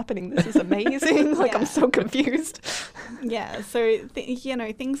is happening? This is amazing. Like, I'm Yeah. so confused. yeah, so you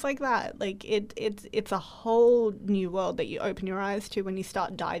know, things like that. Like it's a whole new world that you open your eyes to when you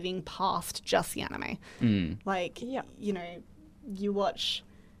start diving past just the anime. Mm. Like, Yeah. you know, you watch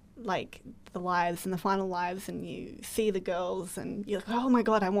like the lives and the final lives, and you see the girls, and you're like, oh my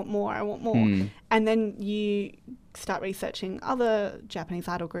god, I want more, and then you start researching other Japanese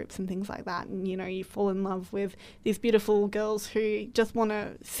idol groups and things like that, and you fall in love with these beautiful girls who just want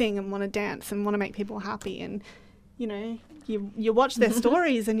to sing and want to dance and want to make people happy, and you watch their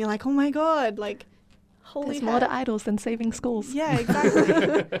stories and you're like, oh my god, like, holy There's heck. more to idols than saving schools. Yeah,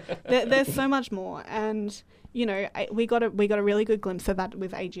 exactly. There's so much more, and we got a really good glimpse of that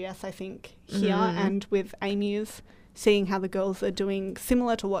with AGS, I think, here, and with A-Muse, seeing how the girls are doing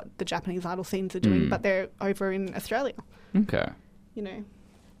similar to what the Japanese idol scenes are doing, but they're over in Australia. Okay.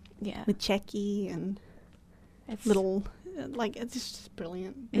 Yeah. With Checky and It's little, it's just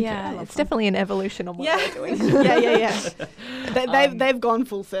brilliant. I Yeah, love it's them. definitely an evolution on what Yeah. they're doing. yeah. They've gone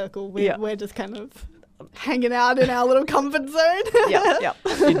full circle. We're just kind of hanging out in our little comfort zone. yeah.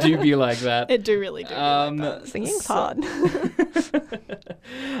 It do be like that. It do really do. Like that. Singing's hard.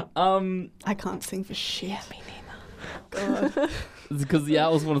 I can't sing for shit. Me neither. God. Because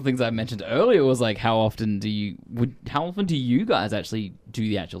that was one of the things I mentioned earlier, was like, how often do you guys actually do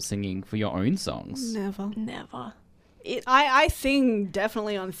the actual singing for your own songs? Never. Never. I sing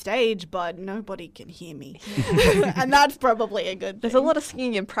definitely on stage, but nobody can hear me. And that's probably a good thing. There's a lot of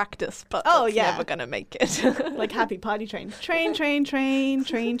singing in practice, but that's never going to make it. Like Happy Party Train. Train, train, train,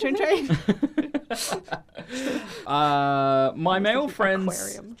 train, train, train. My male friends...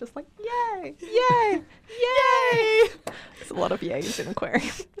 Aquarium, just like, yay, yay, yay. There's a lot of yays in Aquarium.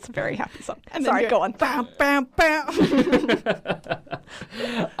 It's a very happy song. And Sorry, go on. Bam, bam, bam.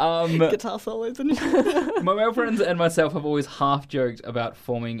 Guitar solos and My male friends and myself have always half joked about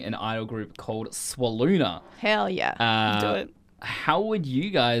forming an idol group called Swaluna. Hell yeah. do it. How would you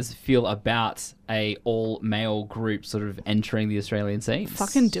guys feel about a all-male group sort of entering the Australian scene?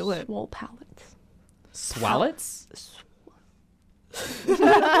 Fucking do it. Swole palettes. Swallets? You're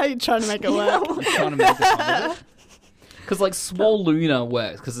trying to make it work. I'm trying to make this one. Because like Swaluna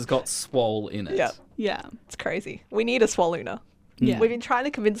works because it's got swole in it. Yeah. Yeah. It's crazy. We need a Swaluna. Yeah. We've been trying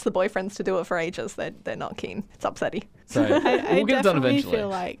to convince the boyfriends to do it for ages. They're not keen. It's upsetting. So I we'll get it done definitely eventually. feel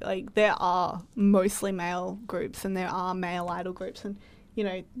like there are mostly male groups and there are male idol groups, and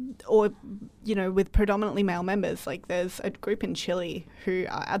with predominantly male members. Like there's a group in Chile who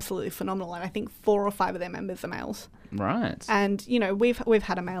are absolutely phenomenal, and I think 4 or 5 of their members are males. Right. And we've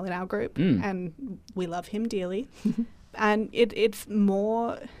had a male in our group, and we love him dearly. And it's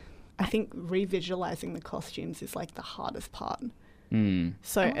more, I think, revisualizing the costumes is like the hardest part.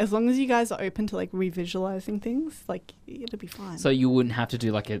 So as long as you guys are open to like revisualizing things, like it'll be fine. So you wouldn't have to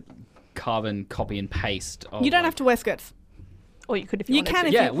do like a carbon copy and paste. Of, You don't have to wear skirts. Or you could if you You wanted can to.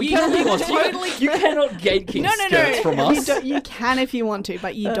 if Yeah, you, we you can. you Totally. You cannot gatekeep skirts from us. You can if you want to,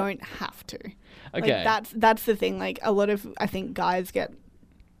 but you don't have to. Okay. Like that's the thing. Like a lot of, I think, guys get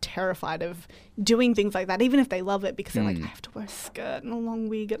terrified of doing things like that, even if they love it, because they're like, I have to wear a skirt and a long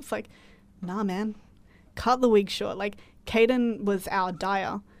wig. It's like, nah, man, cut the wig short. Like Caden was our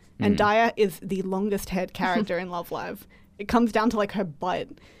Daya, and Daya is the longest haired character in Love Live. It comes down to like her butt.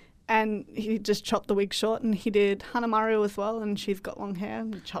 And he just chopped the wig short, and he did Hanamaru as well, and she's got long hair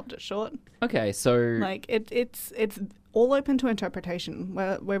and chopped it short. Okay, so Like it's all open to interpretation.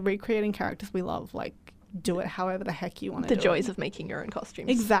 We're recreating characters we love. Like do it however the heck you want to The do joys it. of making your own costumes.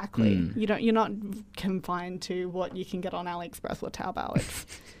 Exactly. You're not confined to what you can get on AliExpress or Taobao. It's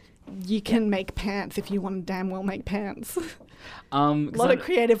you can make pants if you want to damn well make pants. A lot of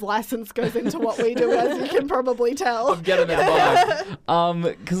creative license goes into what we do, as you can probably tell. I'm getting that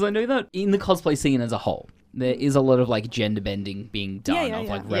vibe. Because I know that in the cosplay scene as a whole, there is a lot of like gender bending being done of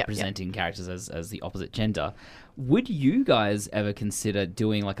like representing characters as the opposite gender. Would you guys ever consider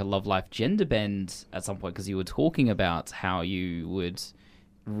doing like a Love Life gender bend at some point? Because you were talking about how you would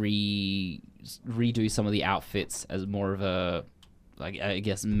redo some of the outfits as more of a, like, I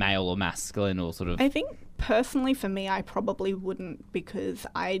guess, male or masculine or sort of... I think personally for me, I probably wouldn't, because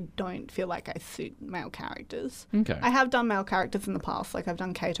I don't feel like I suit male characters. Okay. I have done male characters in the past. Like I've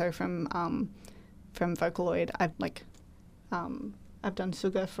done Kato from Vocaloid. I've done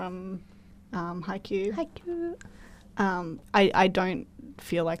Suga from Haikyuu. I don't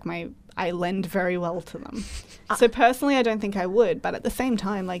feel like I lend very well to them. So personally, I don't think I would. But at the same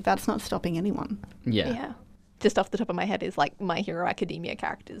time, like that's not stopping anyone. Yeah. Just off the top of my head is like My Hero Academia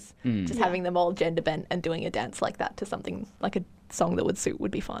characters. Just having them all gender bent and doing a dance like that to something like a song that would suit would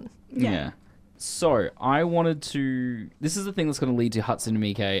be fun. Yeah. So I wanted to... This is the thing that's going to lead to Hatsune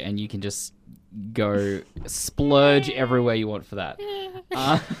Miike, and you can just go splurge everywhere you want for that.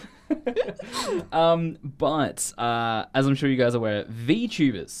 But as I'm sure you guys are aware,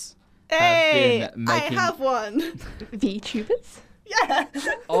 VTubers Hey, have been making... I have one. VTubers? Yeah.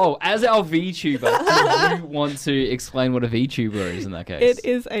 Oh, as our VTuber, do you want to explain what a VTuber is in that case? It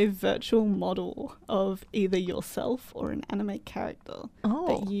is a virtual model of either yourself or an anime character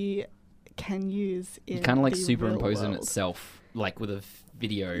that you can use in kind of like the superimpose real on world. itself, like with a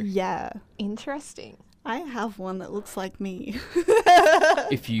video. Yeah. Interesting. I have one that looks like me.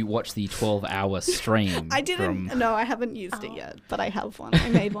 If you watch the 12-hour stream. I didn't. From... No, I haven't used it yet, but I have one. I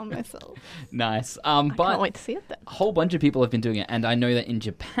made one myself. Nice. I But can't wait to see it then. a whole bunch of people have been doing it, and I know that in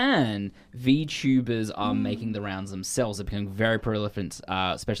Japan, VTubers are making the rounds themselves. They're becoming very prolific,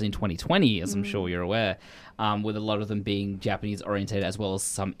 especially in 2020, as I'm sure you're aware, with a lot of them being Japanese-oriented as well as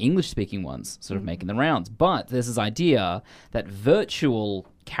some English-speaking ones sort of making the rounds. But there's this idea that virtual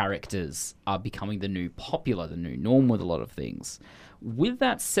characters are becoming the new popular, the new norm with a lot of things. With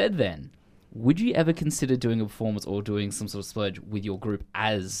that said then, would you ever consider doing a performance or doing some sort of splurge with your group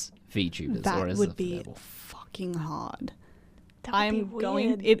as VTubers? That or as would a be label? fucking hard. That would I'm be going.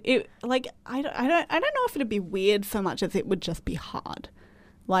 weird. It like I don't know if it'd be weird so much as it would just be hard.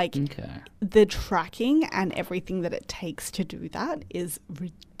 Like Okay. the tracking and everything that it takes to do that is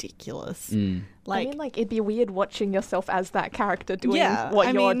ridiculous. Like I mean, like, it'd be weird watching yourself as that character doing Yeah, what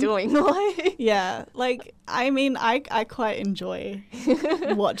I you're mean- doing. Like, yeah, like I mean, I quite enjoy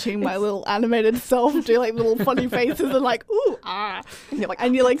watching my little animated self do like little funny faces and like ooh ah,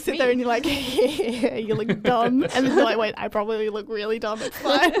 and you like sit there and you're like you look dumb, and then you're like wait, I probably look really dumb. It's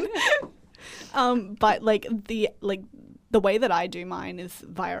fine. But like the way that I do mine is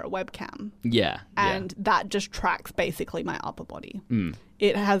via a webcam. Yeah. And that just tracks basically my upper body.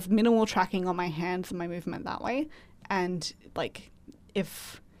 It has minimal tracking on my hands and my movement that way. And like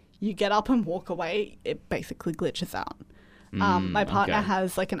if you get up and walk away, it basically glitches out. My partner okay.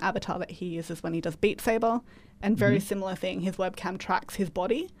 has like an avatar that he uses when he does Beat Saber, and very similar thing. His webcam tracks his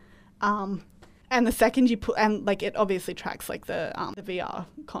body. And the second you put, and like it obviously tracks like the VR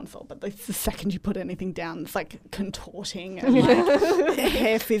console, but the second you put anything down, it's like contorting and like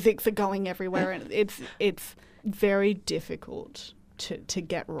hair physics are going everywhere, and it's very difficult to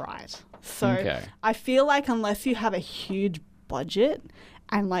get right. So Okay. I feel like unless you have a huge budget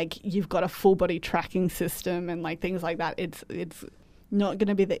and like you've got a full body tracking system and like things like that, it's not going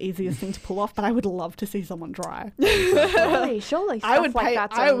to be the easiest thing to pull off. But I would love to see someone try. surely stuff I would like pay-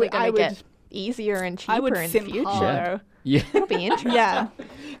 that's I only would- going I to would- get easier and cheaper I would in simp future. hard. Yeah. It'll be interesting. Yeah.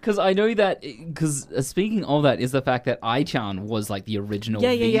 Because I know that, because speaking of that, is the fact that Ai-chan was like the original Yeah,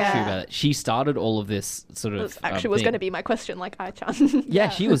 VTuber. yeah, yeah. She started all of this sort That of. actually was thing. going to be my question, like Ai-chan. Yeah,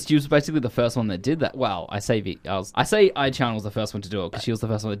 she was basically the first one that did that. Well, I say Ai-chan was the first one to do it because she was the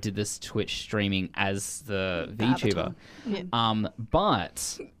first one that did this Twitch streaming as the VTuber. avatar.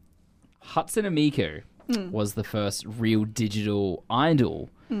 But Hatsune Miku was the first real digital idol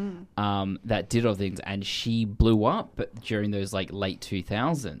that did all things, and she blew up during those like late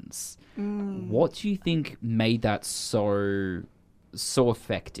 2000s. What do you think made that so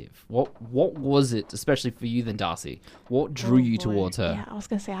effective? What was it, especially for you then, Darcy? What drew you boy. towards her? Yeah, I was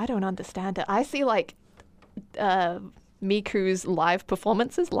going to say, I don't understand it. I see like Miku's live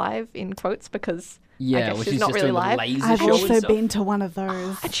performances, live in quotes, because I Yeah, guess which she's is not just really doing the live. laser I've show and also stuff. been to one of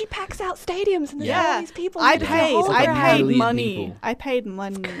those. And she packs out stadiums and there's Yeah. all these people. I and there's a paid. whole I crowd. paid Million money. people. I paid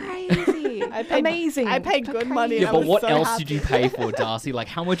money. Crazy. I paid- Amazing. I paid good money. Yeah, I but was what so else did you happy. pay for, Darcy? Like,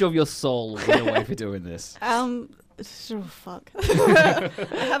 how much of your soul went away for doing this? Oh, fuck. I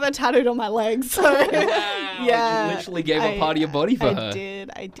have it tattooed on my legs. So yeah, You literally gave up part of your body for her.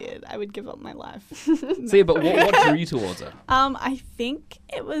 I did. I would give up my life. See, but what drew you towards her? I think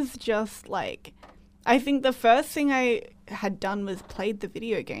it was just like, I think the first thing I had done was played the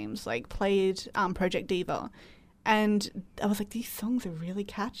video games, like played Project Diva. And I was like, these songs are really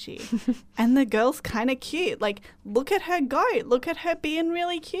catchy. And the girl's kind of cute. Like, look at her go. Look at her being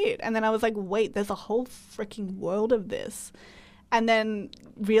really cute. And then I was like, wait, there's a whole freaking world of this. And then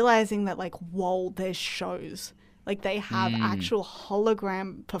realizing that, like, whoa, there's shows. Like, they have actual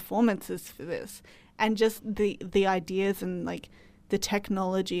hologram performances for this. And just the ideas and, like, the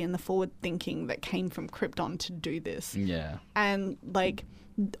technology and the forward thinking that came from Krypton to do this. Yeah. And, like,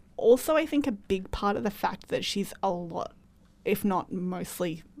 also I think a big part of the fact that she's a lot, if not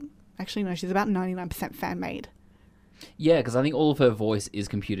mostly, actually no, she's about 99% fan-made. Yeah, because I think all of her voice is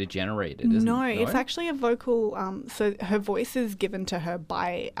computer generated, isn't No, it? it's actually a vocal, so her voice is given to her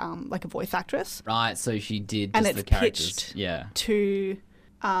by, like, a voice actress. Right, so she did just And the it's characters. pitched Yeah. to,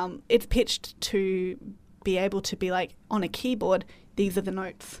 it's pitched to be able to be like, on a keyboard, these are the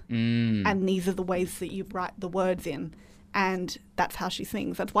notes. And these are the ways that you write the words in. And that's how she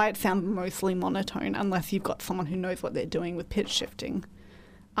sings. That's why it sounds mostly monotone, unless you've got someone who knows what they're doing with pitch shifting.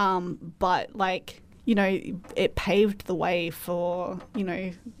 But, like, you know, it paved the way for, you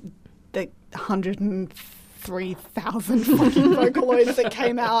know, the 103,000 fucking Vocaloids that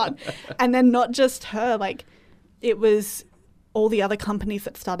came out. And then not just her, like, it was all the other companies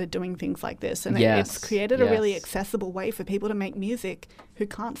that started doing things like this. And it's created a really accessible way for people to make music who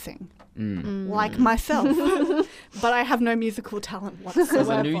can't sing. Like myself. But I have no musical talent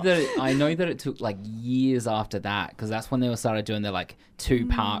whatsoever. I know that it took like years after that, because that's when they started doing their like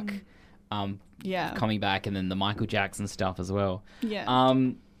Tupac coming back, and then the Michael Jackson stuff as well. Yeah.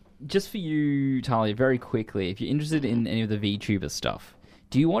 Just for you, Talia, very quickly, if you're interested in any of the VTuber stuff,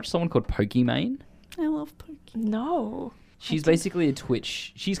 do you watch someone called Pokimane? I love Pokey. No. She's basically a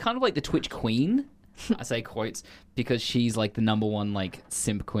Twitch. She's kind of like the Twitch queen. I say quotes because she's like the number one like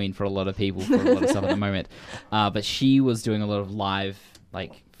simp queen for a lot of people for a lot of stuff at the moment. But she was doing a lot of live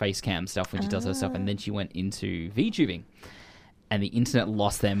like face cam stuff when she does her stuff, and then she went into VTubing, and the internet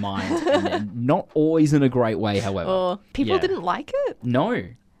lost their mind, and not always in a great way. However, people didn't like it. No,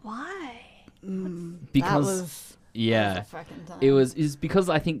 Why? because. Yeah, it was because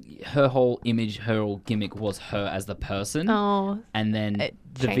I think her whole image, her whole gimmick was her as the person. And then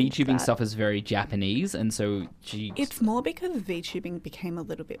the VTubing stuff is very Japanese, and so It's more because VTubing became a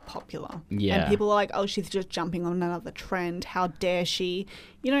little bit popular. Yeah, and people were like, "Oh, she's just jumping on another trend. How dare she?"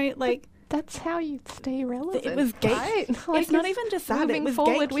 You know, like that's how you stay relevant. it was right? Like, it's not even just that. It was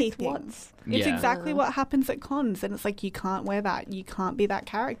forward gatekeeping. with what's It's exactly what happens at cons, and it's like you can't wear that. You can't be that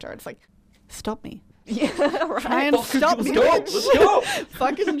character. It's like, stop me. Yeah, right. Try and stop me. Let's go.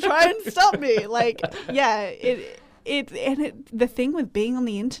 Fucking try and stop me. Like, yeah, the thing with being on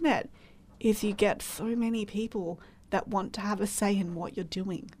the internet is you get so many people that want to have a say in what you're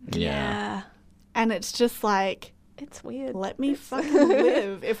doing. Yeah. And it's just like, it's weird. let me fucking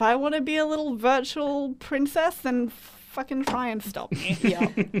live. If I want to be a little virtual princess, then fucking try and stop me.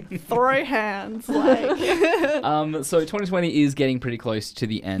 Throw hands. Like. So 2020 is getting pretty close to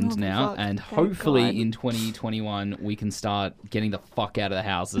the end now, and hopefully God. in 2021 we can start getting the fuck out of the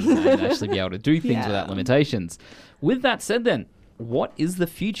houses and actually be able to do things without limitations. With that said, then, what is the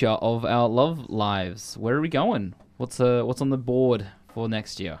future of our love lives? Where are we going? What's on the board for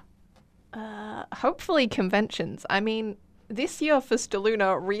next year? Hopefully conventions. I mean, this year for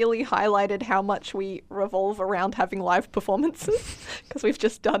Staluna really highlighted how much we revolve around having live performances because we've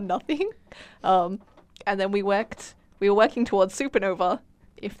just done nothing. And then we were working towards Supernova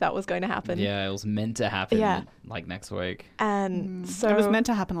if that was going to happen. Yeah, it was meant to happen like next week. And so it was meant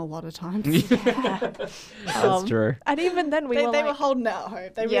to happen a lot of times. That's true. And even then they were holding out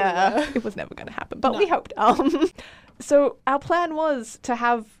hope. They really were. It was never going to happen, but we hoped. So our plan was to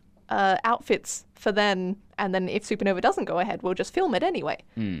have outfits for then, and then if Supernova doesn't go ahead, we'll just film it anyway.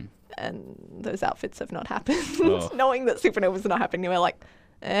 And those outfits have not happened. Knowing that Supernova's not happening, we're like,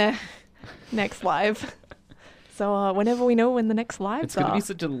 next live. So whenever we know when the next lives it's going to be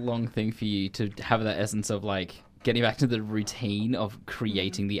such a long thing for you to have that essence of like getting back to the routine of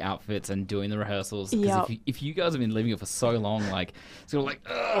creating the outfits and doing the rehearsals. Because if you guys have been living it for so long, like it's sort of like,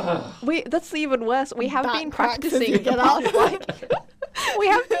 ugh. That's even worse. We have been practicing we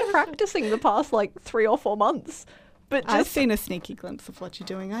have been practicing the past like 3 or 4 months. But I've seen a sneaky glimpse of what you're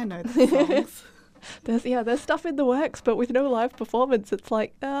doing. I know the songs. There's stuff in the works, but with no live performance, it's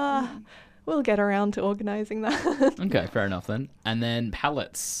like, we'll get around to organising that. Okay, fair enough then. And then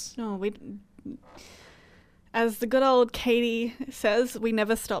palettes. No, as the good old Katie says, we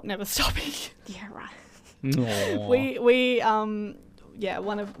never stop, never stopping. Yeah, right. Aww.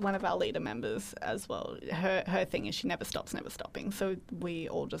 One of our leader members as well. Her thing is she never stops, never stopping. So we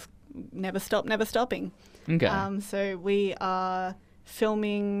all just never stop, never stopping. Okay. So we are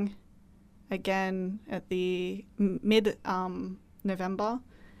filming again at the mid November,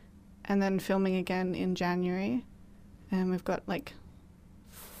 and then filming again in January, and we've got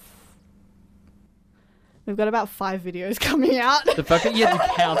about 5 videos coming out. The fact that you have to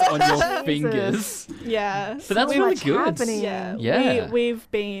count on your fingers. Yeah. But that's really good. Happening. Yeah. We've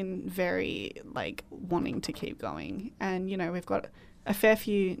been very wanting to keep going, and we've got a fair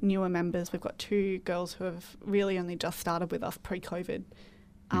few newer members. We've got 2 girls who have really only just started with us pre-COVID.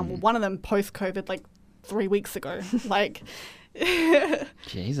 One of them post-COVID 3 weeks ago.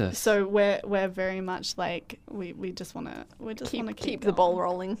 Jesus. So we're very much we just want to keep the ball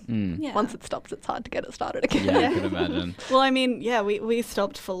rolling. Yeah. Once it stops, it's hard to get it started again. Yeah, I can imagine. Well, I mean, we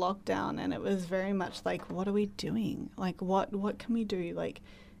stopped for lockdown, and it was very much what are we doing? What can we do?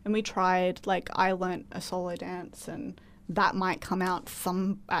 And we tried. I learnt a solo dance, and that might come out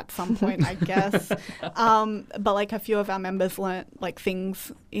at some point, I guess. But a few of our members learnt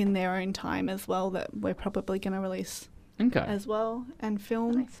things in their own time as well that we're probably going to release Okay. as well and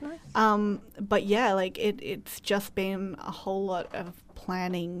film. Nice. But yeah, like it's just been a whole lot of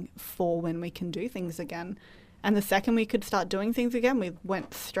planning for when we can do things again. And the second we could start doing things again, we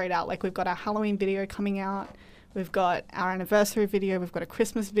went straight out. Like we've got our Halloween video coming out. We've got our anniversary video. We've got a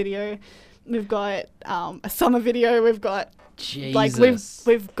Christmas video. We've got a summer video. We've got Jesus. like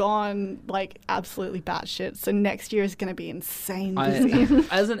we've gone like absolutely batshit. So next year is going to be insane busy.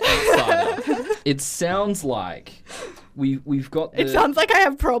 As an outsider, it sounds like we've got the... It sounds like I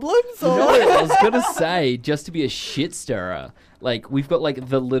have problems. Or? No, I was going to say, just to be a shit stirrer, like, we've got, like,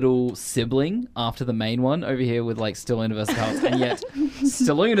 the little sibling after the main one over here with, like, Stalluna versus Pallets, and yet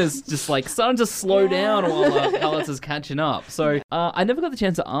Stalluna's just, like, starting to slow down while Pallets is catching up. So, I never got the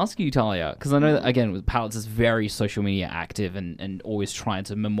chance to ask you, Talia, because I know that, again, with Pallets is very social media active and always trying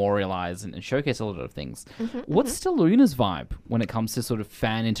to memorialize and showcase a lot of things. What's Stalluna's vibe when it comes to sort of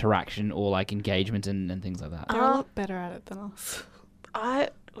fan interaction or, like, engagement and things like that? They're a lot better at it than us.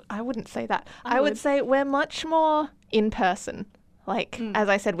 I wouldn't say that. I I would would. say we're much more in person. Like, as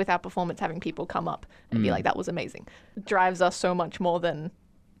I said, with our performance, having people come up and be like, that was amazing, drives us so much more than,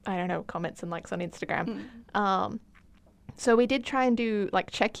 I don't know, comments and likes on Instagram. So we did try and do,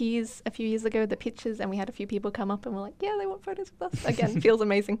 like, checkies a few years ago, the pictures, and we had a few people come up and were like, yeah, they want photos with us. Again, feels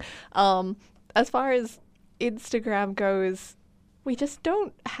amazing. As far as Instagram goes, we just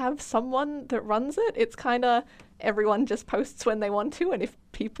don't have someone that runs it. It's kind of everyone just posts when they want to, and if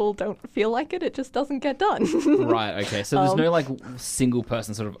people don't feel like it, it just doesn't get done. Right, okay. So there's no, like, single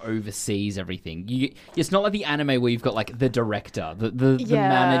person sort of oversees everything. It's not like the anime where you've got, like, the director, the Yeah.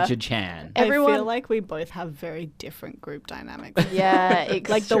 manager Chan. I Everyone- feel like we both have very different group dynamics. Yeah, extremely.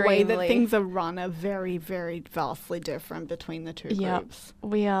 Like the way that things are run are very, very vastly different between the two Yep. groups.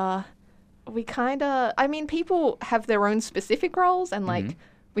 We kind of, I mean, people have their own specific roles, and like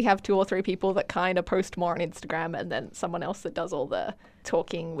we have 2 or 3 people that kind of post more on Instagram, and then someone else that does all the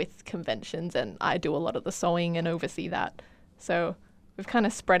talking with conventions, and I do a lot of the sewing and oversee that. So we've kind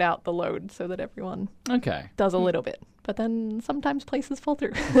of spread out the load so that everyone Okay. does a little bit, but then sometimes places fall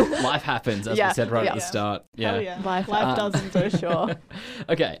through. Life happens, as Yeah, we said right at the yeah. start. Oh, yeah. Life doesn't. for sure.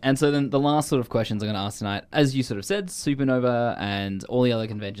 Okay, and so then the last sort of questions I'm going to ask tonight, as you sort of said, Supernova and all the other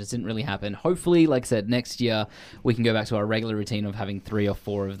conventions didn't really happen. Hopefully, like I said, next year we can go back to our regular routine of having 3 or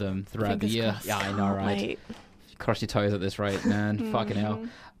 4 of them throughout the Fingers year. crossed. Yeah, I know, right? Wait. Cross your toes at this rate, man. Fucking hell.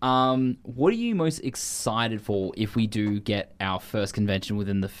 What are you most excited for if we do get our first convention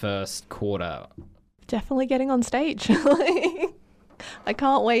within the first quarter? Definitely getting on stage. I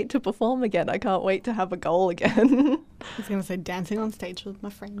can't wait to perform again. I can't wait to have a goal again. I was going to say dancing on stage with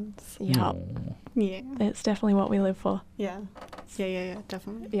my friends. Yeah, Aw. Yeah. it's definitely what we live for. Yeah. Yeah,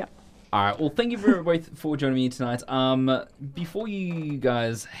 definitely. Yeah. All right. Well, thank you both for joining me tonight. Before you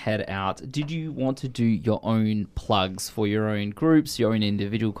guys head out, did you want to do your own plugs for your own groups, your own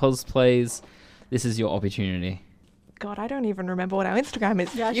individual cosplays? This is your opportunity. God, I don't even remember what our Instagram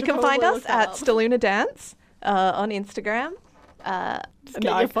is. Yeah, I you should can find probably us look that at up. Stalluna Dance on Instagram. Get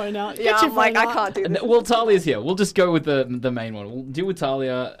your phone out. Yeah, Get your I'm like, phone I out. can't do this. Well, Talia's here. We'll just go with the main one. We'll deal with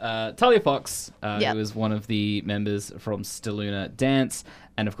Talia. Talia Fox, Yep. who is one of the members from Stalluna Dance.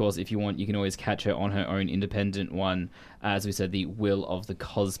 And, of course, if you want, you can always catch her on her own independent one. As we said, the Will of the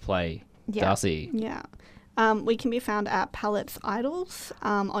Cosplay. Yeah. Darcy. Yeah. We can be found at Palettes Idols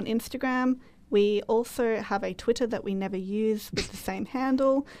on Instagram. We also have a Twitter that we never use with the same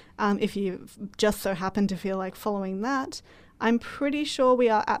handle. If you just so happen to feel like following that. I'm pretty sure we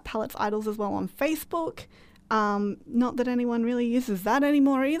are at Palettes Idols as well on Facebook. Not that anyone really uses that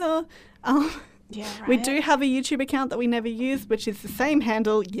anymore either. Yeah, right. We do have a YouTube account that we never use, which is the same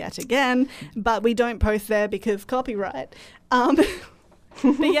handle yet again, but we don't post there because copyright. But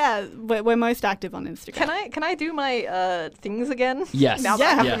yeah, we're most active on Instagram. Can I do my things again? Yes. Now that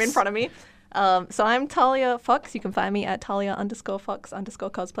I have them Yes. in front of me. So I'm Talia Fox. You can find me at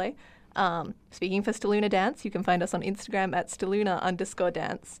Talia_Fox_cosplay. Speaking for Stalluna Dance, you can find us on Instagram at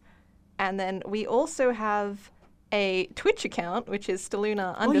Stalluna_dance. And then we also have a Twitch account, which is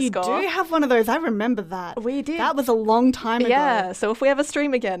Stalluna_. Oh, you do have one of those. I remember that. We did. That was a long time ago. Yeah, so if we have a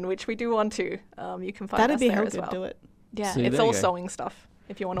stream again, which we do want to, you can find That'd us be there how as good. well. Do it. Yeah, See, it's there you all go. sewing stuff.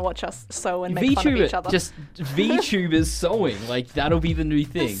 If you want to watch us sew and make fun of VTuber, each other. just VTubers sewing. Like, that'll be the new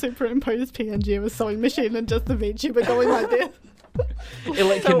thing. Superimposed PNG of a sewing machine and just the VTuber going like this. It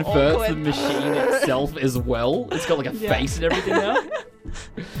like So converts awkward. the machine itself as well. It's got like a Yeah. face and everything now.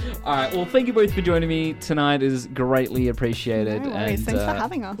 All right. Well, thank you both for joining me tonight. It is greatly appreciated. No worries. And Thanks for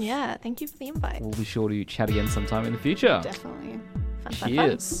having us. Yeah, thank you for the invite. we'll be sure to chat again sometime in the future. Definitely. Fun, fun, fun.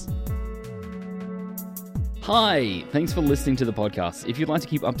 Cheers. Hi, thanks for listening to the podcast. If you'd like to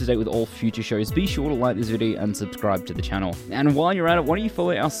keep up to date with all future shows, be sure to like this video and subscribe to the channel. And while you're at it, why don't you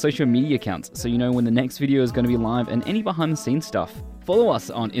follow our social media accounts so you know when the next video is going to be live and any behind the scenes stuff. Follow us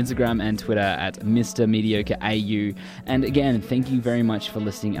on Instagram and Twitter at Mr. Mediocre AU. And again, thank you very much for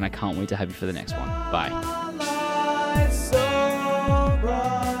listening, and I can't wait to have you for the next one. Bye.